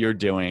do what you're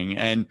doing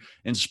and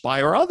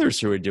inspire others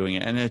who are doing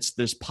it. And it's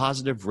this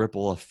positive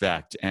ripple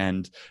effect.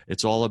 And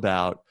it's all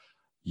about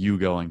you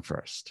going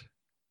first.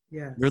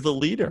 Yes. You're the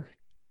leader.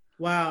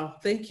 Wow.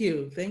 Thank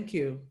you. Thank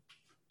you.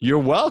 You're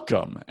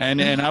welcome.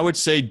 And I would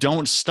say,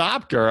 don't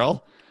stop,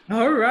 girl.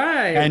 All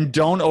right. And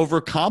don't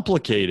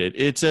overcomplicate it.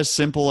 It's as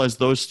simple as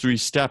those 3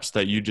 steps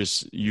that you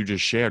just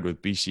shared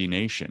with BC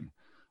Nation.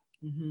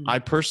 I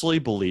personally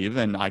believe,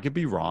 and I could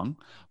be wrong,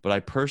 but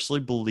I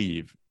personally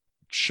believe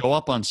show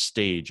up on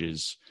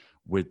stages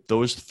with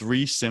those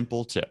 3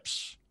 simple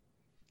tips.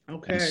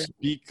 Okay. And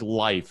speak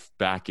life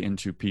back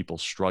into people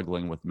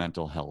struggling with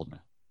mental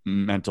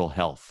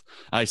health.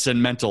 I said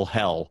mental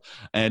hell,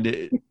 and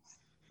it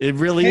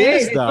really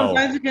is, though.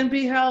 Sometimes it can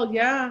be hell.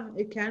 Yeah,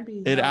 it can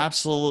be. It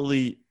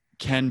absolutely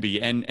can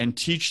be. And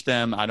teach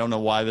them, I don't know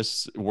why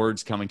this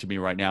word's coming to me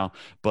right now,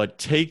 but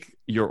take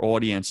your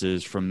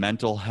audiences from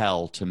mental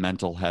hell to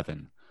mental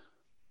heaven.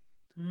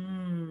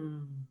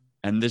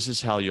 And this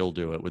is how you'll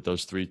do it with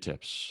those 3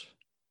 tips.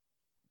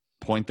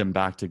 Point them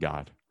back to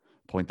God.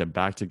 Point them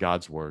back to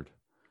God's word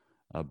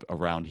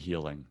around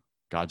healing.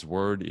 God's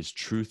word is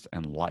truth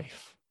and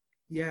life.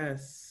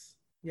 Yes.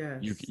 Yes.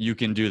 You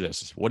can do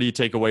this. What do you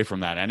take away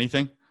from that?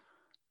 Anything?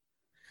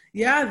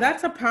 Yeah,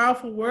 that's a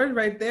powerful word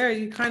right there.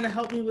 You kind of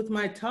helped me with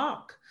my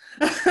talk.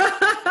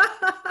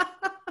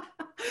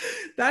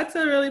 That's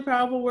a really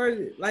powerful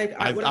word. Like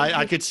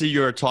I could see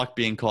your talk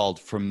being called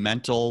From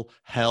Mental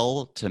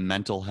Hell to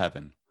Mental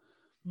Heaven.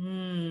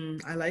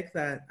 I like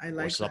that. I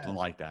like or something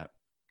like that.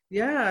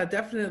 Yeah,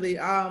 definitely.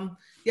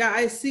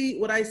 I see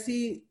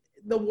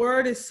the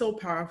word is so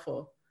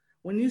powerful.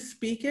 When you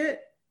speak it,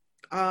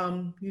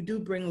 you do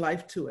bring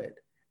life to it.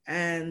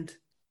 And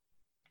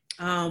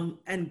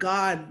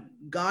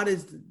God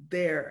is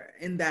there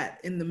in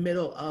the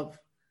middle of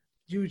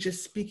you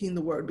just speaking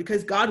the word,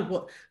 because God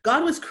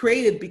was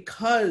created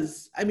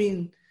because,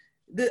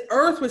 the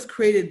earth was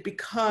created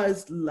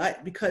because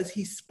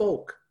he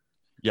spoke.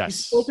 Yes.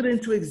 He spoke it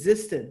into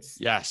existence.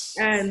 Yes.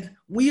 And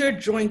we are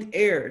joint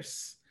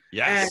heirs.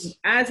 Yes. And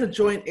as a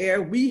joint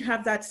heir, we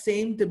have that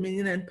same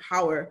dominion and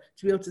power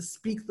to be able to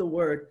speak the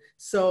word.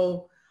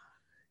 So,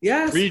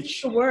 yeah, Preach.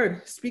 Speak the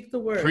word. Speak the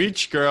word.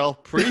 Preach, girl.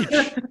 Preach.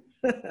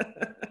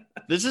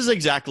 This is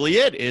exactly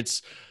it.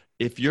 It's,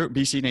 if you're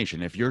BC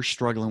Nation, if you're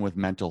struggling with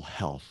mental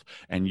health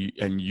and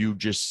you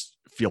just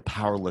feel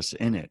powerless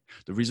in it,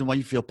 the reason why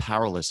you feel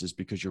powerless is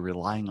because you're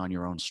relying on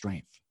your own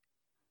strength.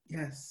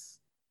 Yes.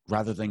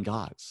 Rather than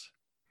God's.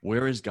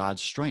 Where is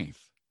God's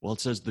strength? Well,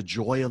 it says the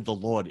joy of the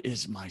Lord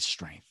is my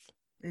strength.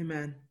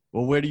 Amen.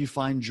 Well, where do you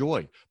find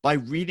joy? By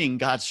reading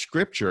God's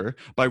scripture,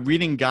 by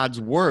reading God's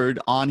word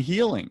on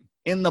healing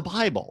in the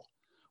Bible.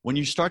 When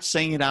you start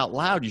saying it out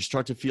loud, you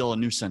start to feel a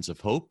new sense of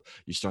hope.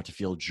 You start to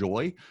feel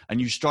joy, and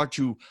you start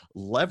to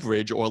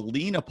leverage or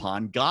lean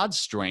upon God's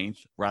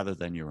strength rather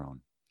than your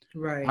own.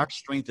 Right. Our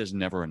strength is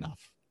never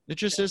enough. It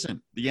just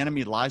isn't. The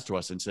enemy lies to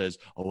us and says,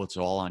 oh, it's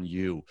all on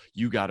you.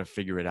 You got to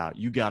figure it out.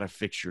 You got to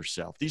fix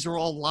yourself. These are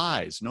all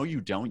lies. No,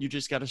 you don't. You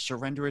just got to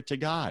surrender it to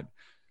God.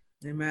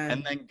 Amen.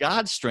 And then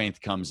God's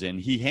strength comes in.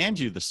 He hands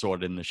you the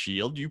sword and the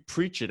shield. You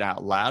preach it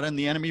out loud, and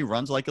the enemy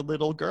runs like a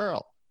little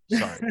girl.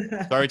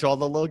 Sorry to all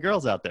the little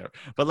girls out there.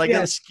 But like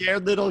a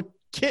scared little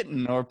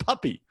kitten or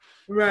puppy.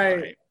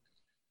 Right.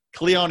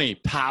 Cleone,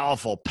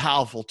 powerful,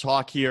 powerful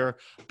talk here.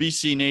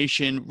 BC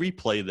Nation,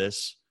 replay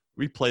this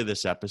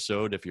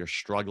episode if you're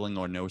struggling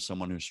or know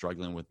someone who's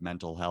struggling with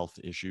mental health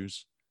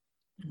issues.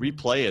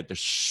 Replay it.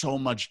 There's so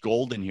much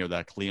gold in here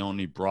that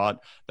Cleone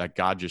brought, that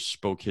God just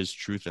spoke his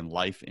truth and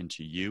life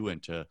into you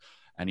and to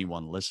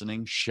anyone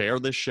listening. Share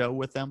this show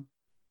with them.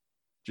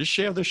 Just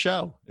share the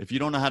show. If you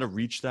don't know how to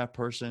reach that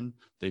person,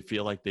 they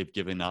feel like they've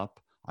given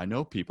up. I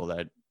know people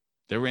that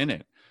they're in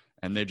it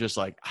and they're just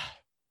like,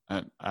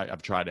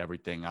 I've tried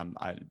everything.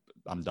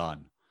 I'm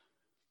done.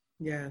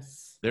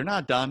 Yes. They're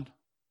not done.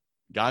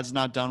 God's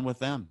not done with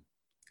them.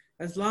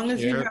 As long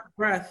as you have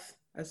breath,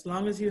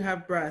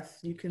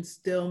 you can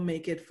still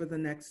make it for the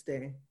next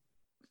day.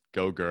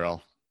 Go,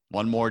 girl.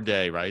 One more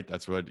day, right?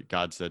 That's what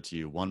God said to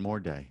you. One more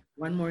day.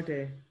 One more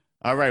day.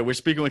 All right. We're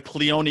speaking with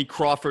Cleone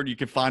Crawford. You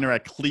can find her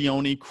at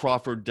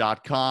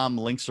cleonecrawford.com.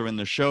 Links are in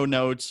the show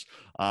notes.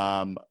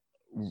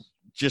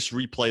 Just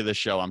replay the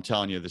show. I'm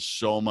telling you, there's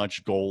so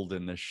much gold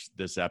in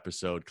this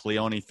episode.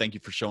 Cleone, thank you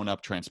for showing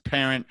up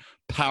transparent,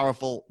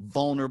 powerful,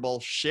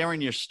 vulnerable,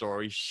 sharing your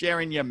story,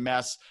 sharing your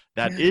mess.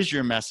 That is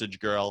your message,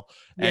 girl.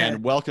 Yeah.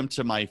 And welcome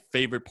to my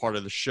favorite part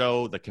of the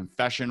show, the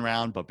confession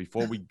round. But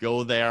before we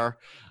go there,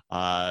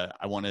 I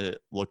want to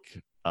look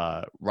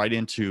right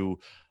into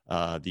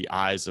the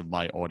eyes of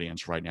my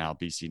audience right now,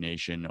 BC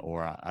Nation,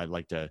 or I'd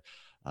like to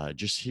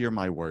just hear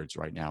my words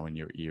right now in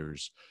your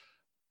ears.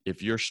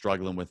 If you're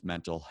struggling with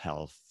mental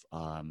health,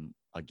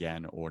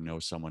 again, or know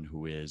someone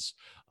who is,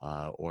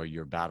 or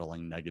you're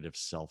battling negative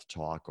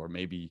self-talk, or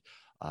maybe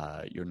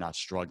you're not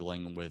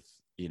struggling with,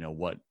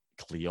 what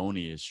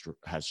Cleone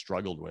has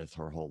struggled with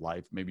her whole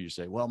life. Maybe you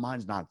say, well,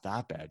 mine's not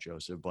that bad,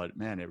 Joseph, but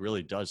man, it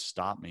really does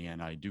stop me.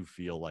 And I do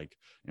feel like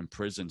in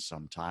prison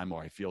sometime,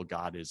 or I feel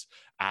God is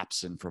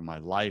absent from my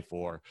life,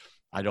 or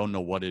I don't know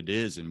what it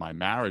is in my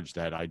marriage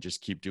that I just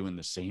keep doing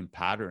the same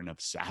pattern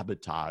of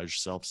sabotage,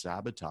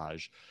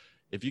 self-sabotage.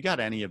 If you got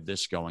any of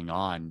this going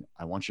on,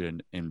 I want to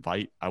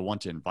invite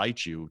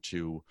you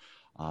to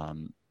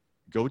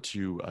go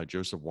to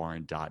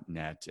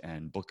josephwarren.net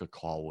and book a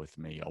call with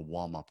me, a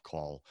warm-up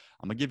call.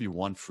 I'm going to give you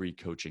one free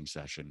coaching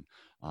session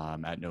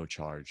at no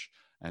charge.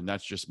 And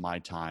that's just my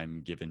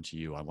time given to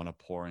you. I want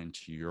to pour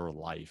into your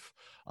life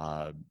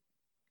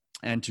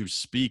and to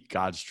speak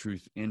God's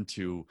truth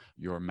into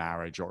your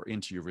marriage or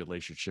into your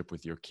relationship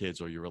with your kids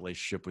or your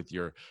relationship with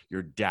your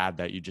dad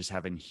that you just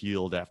haven't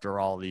healed after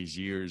all these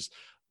years.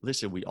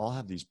 Listen, we all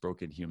have these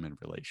broken human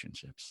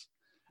relationships,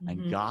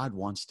 and God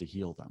wants to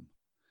heal them,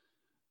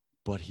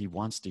 but he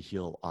wants to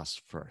heal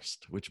us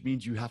first, which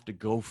means you have to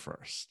go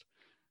first,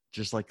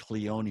 just like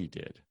Cleone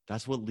did.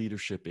 That's what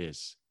leadership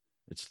is.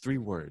 It's 3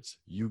 words.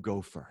 You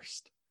go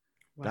first.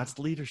 Wow. That's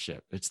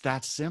leadership. It's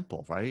that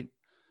simple, right?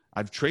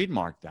 I've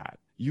trademarked that.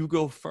 You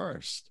go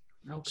first.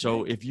 Okay.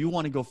 So if you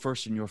want to go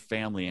first in your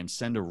family and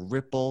send a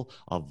ripple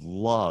of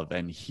love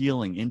and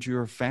healing into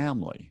your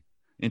family,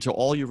 into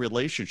all your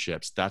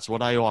relationships, that's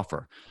what I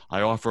offer.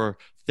 I offer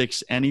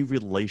fix any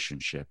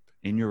relationship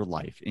in your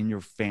life, in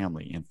your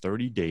family in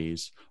 30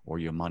 days or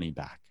your money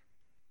back.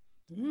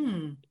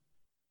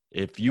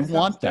 If you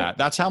want that,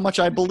 that's how much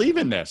I believe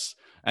in this.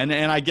 And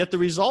I get the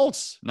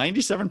results.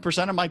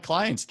 97% of my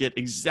clients get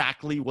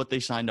exactly what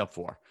they signed up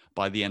for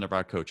by the end of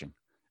our coaching.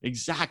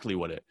 Exactly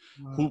what it.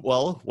 Wow.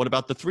 Well, what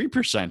about the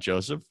 3%,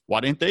 Joseph?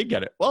 Why didn't they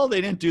get it? Well, they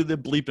didn't do the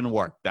bleeping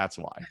work. That's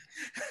why.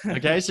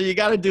 Okay, so you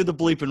got to do the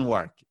bleeping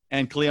work.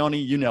 And Cleone,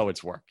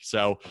 it's work.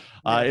 So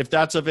if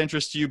that's of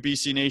interest to you,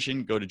 BC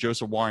Nation, go to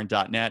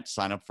josephwarren.net,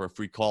 sign up for a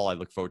free call. I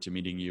look forward to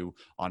meeting you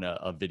on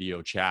a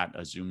video chat,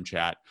 a Zoom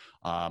chat.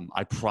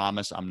 I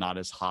promise I'm not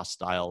as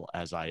hostile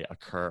as I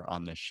occur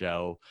on the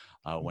show.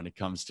 When it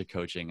comes to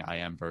coaching, I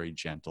am very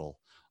gentle.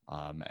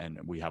 And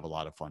we have a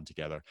lot of fun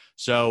together.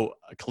 So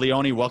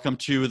Cleone, welcome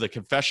to the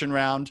confession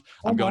round.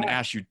 I'm going to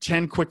ask you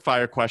 10 quick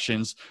fire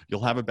questions.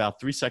 You'll have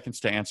about 3 seconds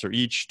to answer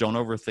each. Don't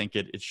overthink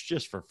it. It's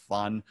just for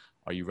fun.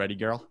 Are you ready,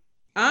 girl?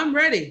 I'm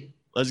ready.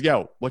 Let's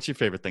go. What's your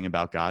favorite thing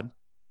about God?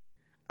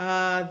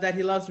 That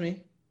he loves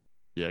me.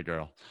 Yeah,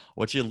 girl.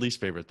 What's your least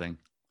favorite thing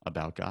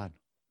about God?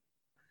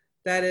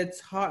 That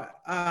it's hard.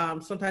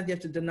 Sometimes you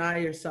have to deny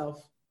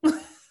yourself.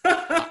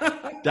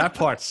 That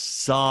part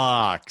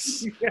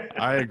sucks. Yeah.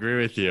 I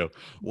agree with you.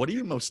 What are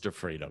you most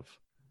afraid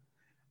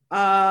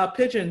of?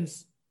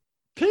 Pigeons.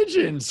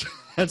 Pigeons.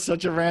 That's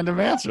such a random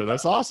answer.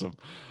 That's awesome.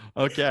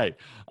 Okay.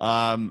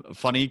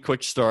 Funny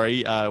quick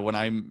story. When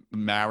I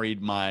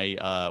married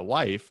my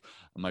wife,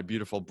 my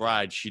beautiful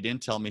bride, she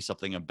didn't tell me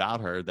something about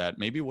her that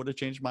maybe would have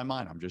changed my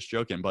mind. I'm just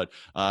joking. But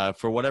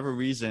for whatever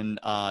reason,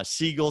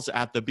 seagulls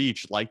at the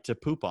beach like to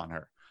poop on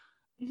her.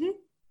 Mm-hmm.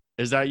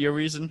 Is that your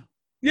reason?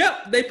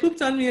 Yep. They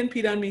pooped on me and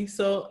peed on me.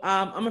 So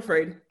I'm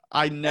afraid.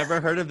 I never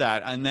heard of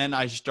that. And then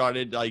I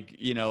started like,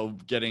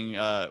 getting,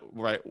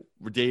 right,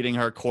 dating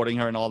her, courting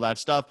her and all that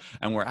stuff.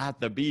 And we're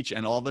at the beach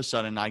and all of a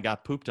sudden I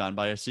got pooped on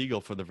by a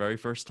seagull for the very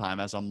first time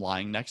as I'm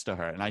lying next to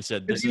her. And I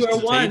said, this is You are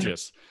one.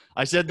 contagious.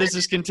 I said, this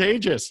is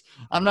contagious.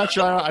 I'm not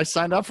sure I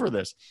signed up for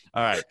this.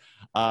 All right.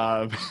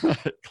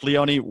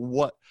 Cleone,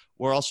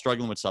 we're all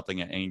struggling with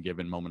something at any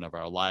given moment of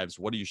our lives.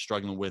 What are you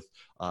struggling with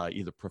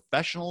either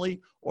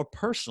professionally or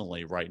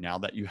personally right now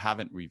that you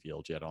haven't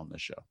revealed yet on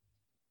this show?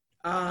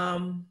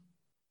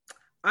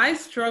 I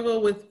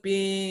struggle with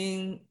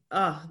being,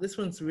 this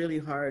one's really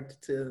hard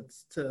to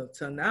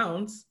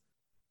announce.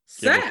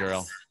 Give Sex. it,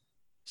 girl.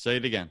 Say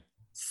it again.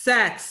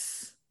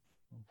 Sex.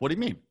 What do you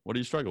mean? What do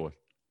you struggle with?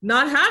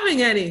 Not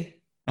having any.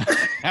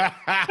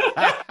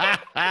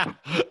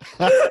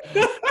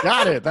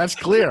 Got it. That's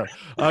clear.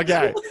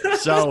 Okay.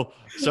 So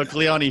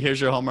Cleone,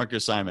 here's your homework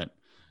assignment.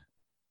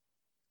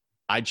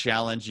 I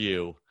challenge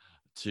you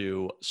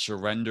to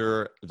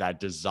surrender that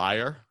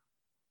desire,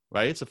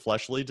 right? It's a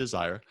fleshly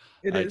desire.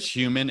 It's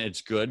human.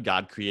 It's good.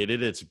 God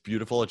created it. It's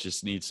beautiful. It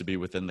just needs to be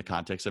within the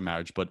context of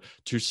marriage. But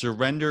to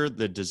surrender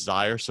the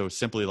desire, so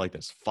simply like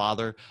this: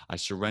 Father, I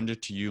surrender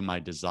to you my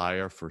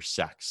desire for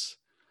sex.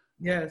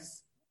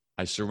 Yes.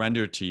 I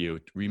surrender to you.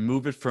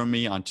 Remove it from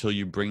me until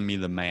you bring me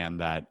the man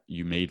that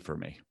you made for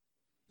me.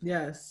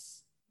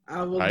 Yes,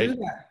 I will do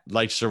that.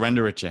 Like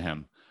surrender it to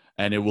him,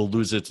 and it will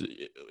lose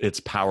its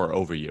power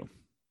over you.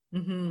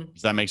 Mm-hmm.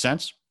 Does that make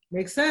sense?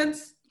 Makes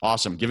sense.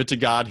 Awesome. Give it to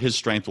God. His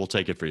strength will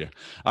take it for you.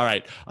 All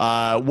right.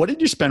 What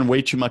did you spend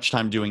way too much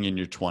time doing in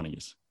your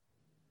 20s?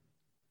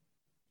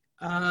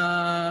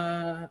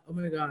 Oh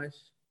my gosh.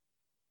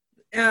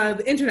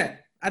 The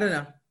internet. I don't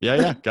know.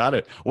 Yeah. Got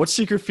it. What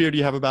secret fear do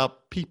you have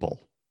about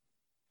people?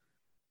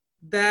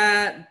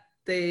 That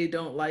they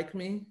don't like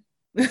me.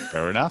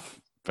 Fair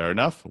enough.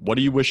 What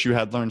do you wish you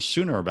had learned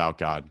sooner about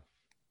God?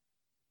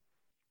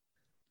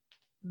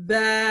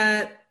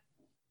 That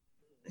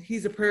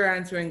he's a prayer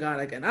answering God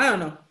again. I don't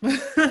know.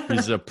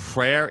 He's a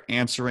prayer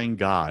answering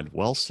God.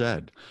 Well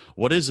said.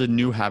 What is a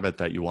new habit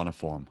that you want to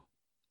form?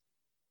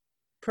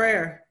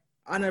 Prayer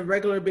on a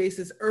regular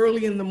basis,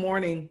 early in the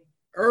morning.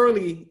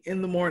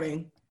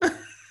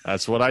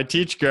 That's what I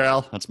teach,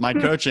 girl. That's my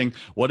coaching.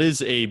 What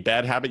is a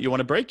bad habit you want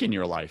to break in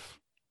your life?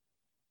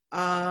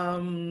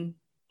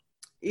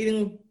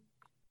 Eating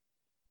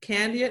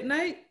candy at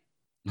night.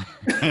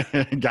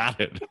 Got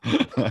it.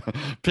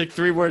 Pick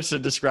 3 words to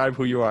describe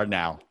who you are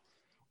now.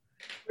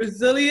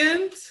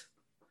 Resilient,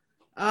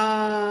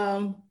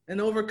 an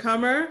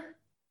overcomer,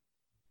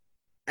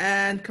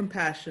 and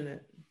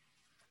compassionate.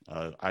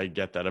 I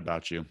get that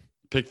about you.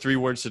 Pick 3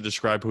 words to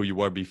describe who you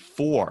were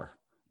before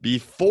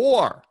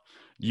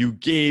you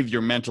gave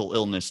your mental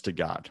illness to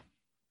God.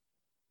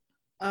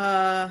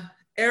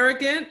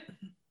 Arrogant,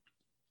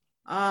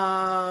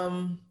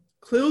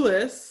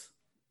 clueless,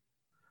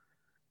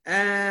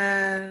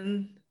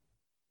 and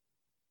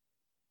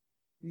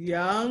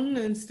young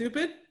and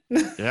stupid.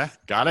 Yeah,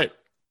 got it.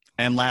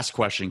 And last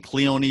question,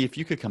 Cleone, if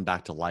you could come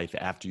back to life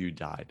after you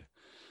died,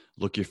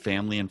 look your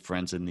family and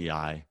friends in the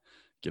eye,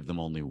 give them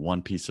only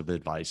one piece of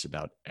advice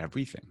about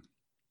everything,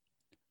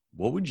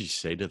 what would you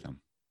say to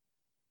them?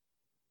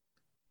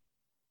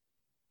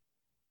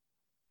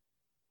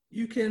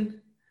 You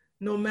can,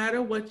 no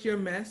matter what your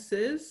mess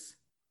is,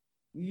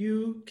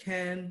 you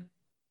can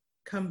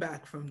come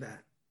back from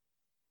that.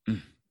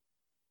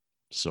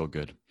 So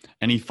good.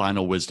 Any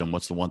final wisdom?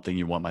 What's the one thing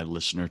you want my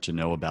listener to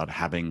know about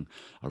having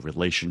a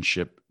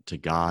relationship to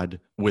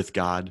God, with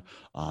God,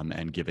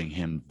 and giving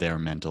him their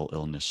mental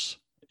illness,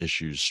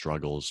 issues,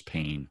 struggles,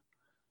 pain?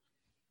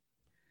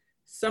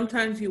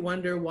 Sometimes you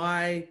wonder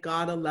why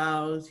God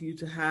allows you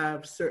to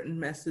have certain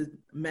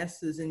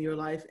messes in your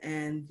life,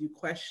 and you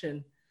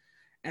question.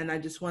 And I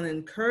just want to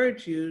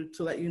encourage you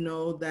to let you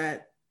know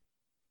that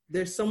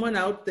there's someone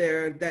out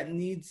there that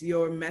needs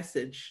your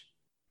message,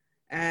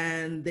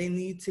 and they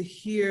need to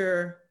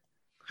hear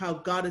how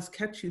God has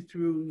kept you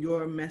through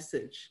your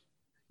message,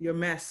 your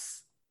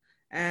mess,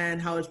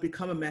 and how it's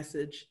become a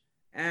message.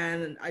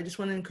 And I just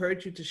want to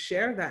encourage you to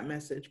share that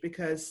message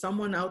because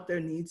someone out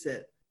there needs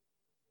it.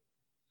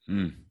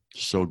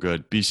 So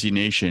good. BC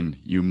Nation,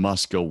 you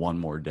must go one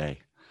more day.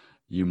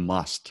 You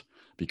must,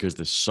 because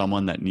there's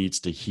someone that needs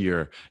to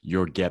hear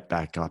your get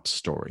back up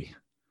story.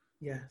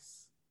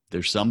 Yes.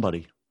 There's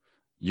somebody.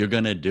 You're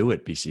going to do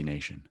it, BC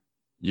Nation.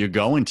 You're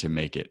going to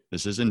make it.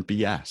 This isn't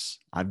BS.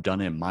 I've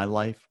done it in my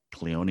life.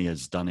 Cleone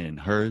has done it in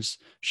hers.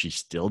 She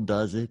still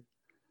does it.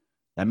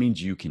 That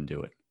means you can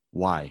do it.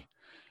 Why?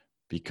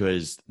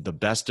 Because the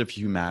best of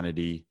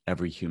humanity,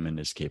 every human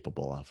is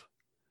capable of.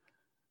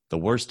 The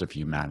worst of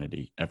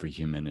humanity, every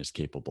human is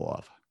capable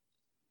of.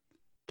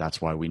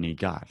 That's why we need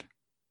God.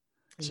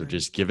 So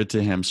just give it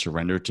to him,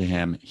 surrender it to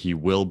him. He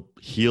will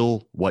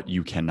heal what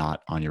you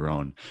cannot on your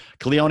own.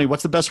 Cleone,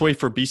 what's the best way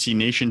for BC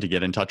Nation to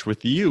get in touch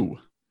with you?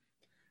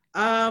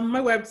 My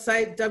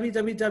website,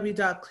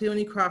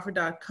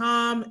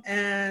 www.cleonecrawford.com.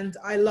 And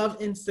I love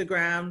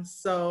Instagram.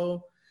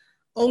 So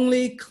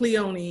only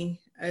Cleone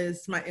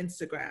is my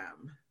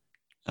Instagram.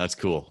 That's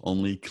cool.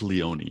 Only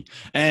Cleone.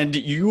 And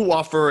you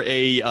offer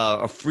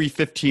a free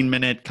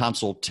 15-minute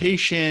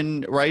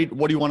consultation, right?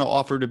 What do you want to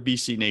offer to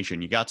BC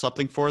Nation? You got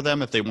something for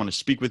them if they want to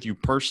speak with you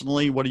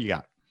personally? What do you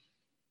got?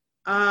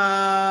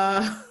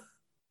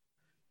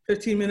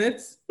 15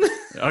 minutes.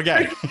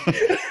 Okay.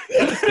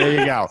 There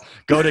you go.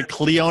 Go to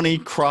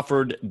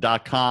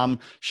CleoneCrawford.com.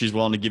 She's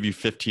willing to give you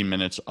 15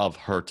 minutes of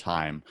her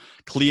time.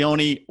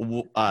 Cleone,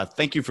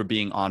 thank you for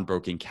being on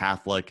Broken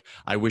Catholic.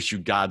 I wish you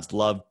God's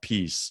love,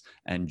 peace,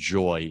 and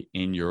joy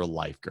in your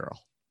life, girl.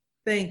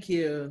 Thank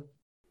you.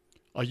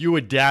 Are you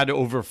a dad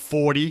over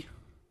 40?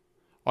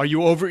 Are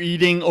you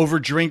overeating, over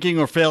drinking,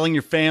 or failing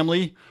your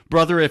family?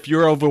 Brother, if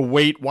you're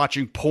overweight,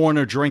 watching porn,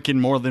 or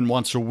drinking more than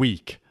once a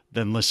week,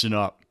 then listen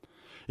up.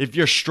 If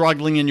you're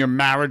struggling in your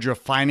marriage or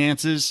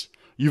finances,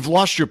 you've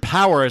lost your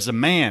power as a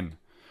man.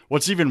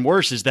 What's even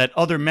worse is that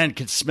other men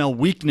can smell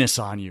weakness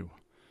on you.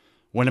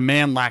 When a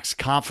man lacks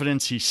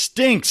confidence, he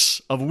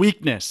stinks of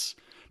weakness.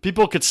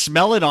 People could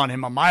smell it on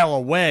him a mile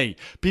away.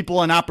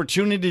 People and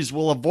opportunities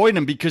will avoid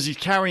him because he's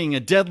carrying a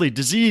deadly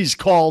disease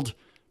called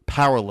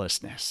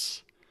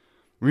powerlessness.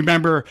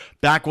 Remember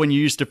back when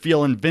you used to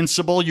feel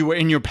invincible, you were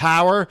in your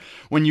power,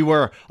 when you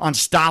were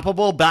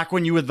unstoppable, back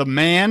when you were the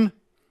man?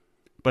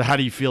 But how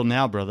do you feel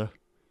now, brother?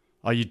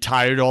 Are you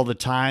tired all the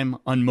time,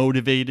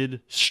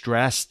 unmotivated,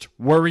 stressed,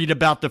 worried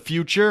about the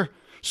future?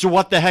 So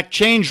what the heck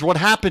changed? What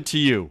happened to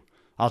you?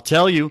 I'll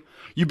tell you,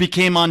 you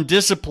became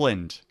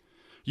undisciplined.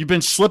 You've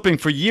been slipping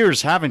for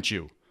years, haven't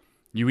you?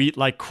 You eat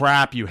like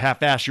crap, you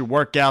half-ass your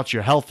workouts,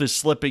 your health is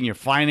slipping, your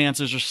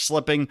finances are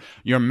slipping,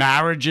 your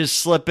marriage is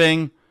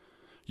slipping,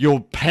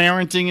 your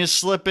parenting is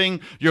slipping,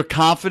 your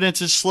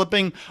confidence is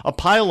slipping. A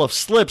pile of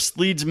slips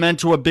leads men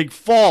to a big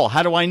fall.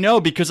 How do I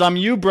know? Because I'm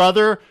you,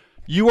 brother.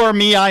 You are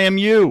me, I am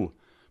you.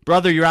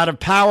 Brother, you're out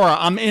of power.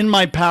 I'm in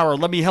my power.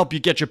 Let me help you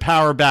get your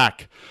power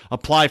back.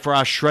 Apply for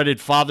our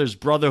Shredded Fathers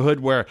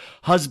Brotherhood, where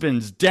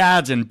husbands,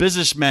 dads, and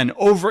businessmen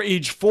over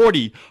age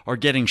 40 are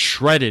getting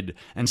shredded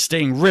and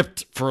staying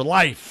ripped for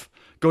life.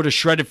 Go to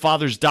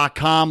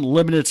shreddedfathers.com.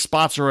 Limited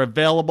spots are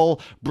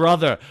available.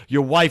 Brother,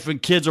 your wife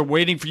and kids are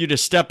waiting for you to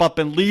step up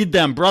and lead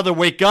them. Brother,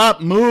 wake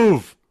up.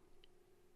 Move.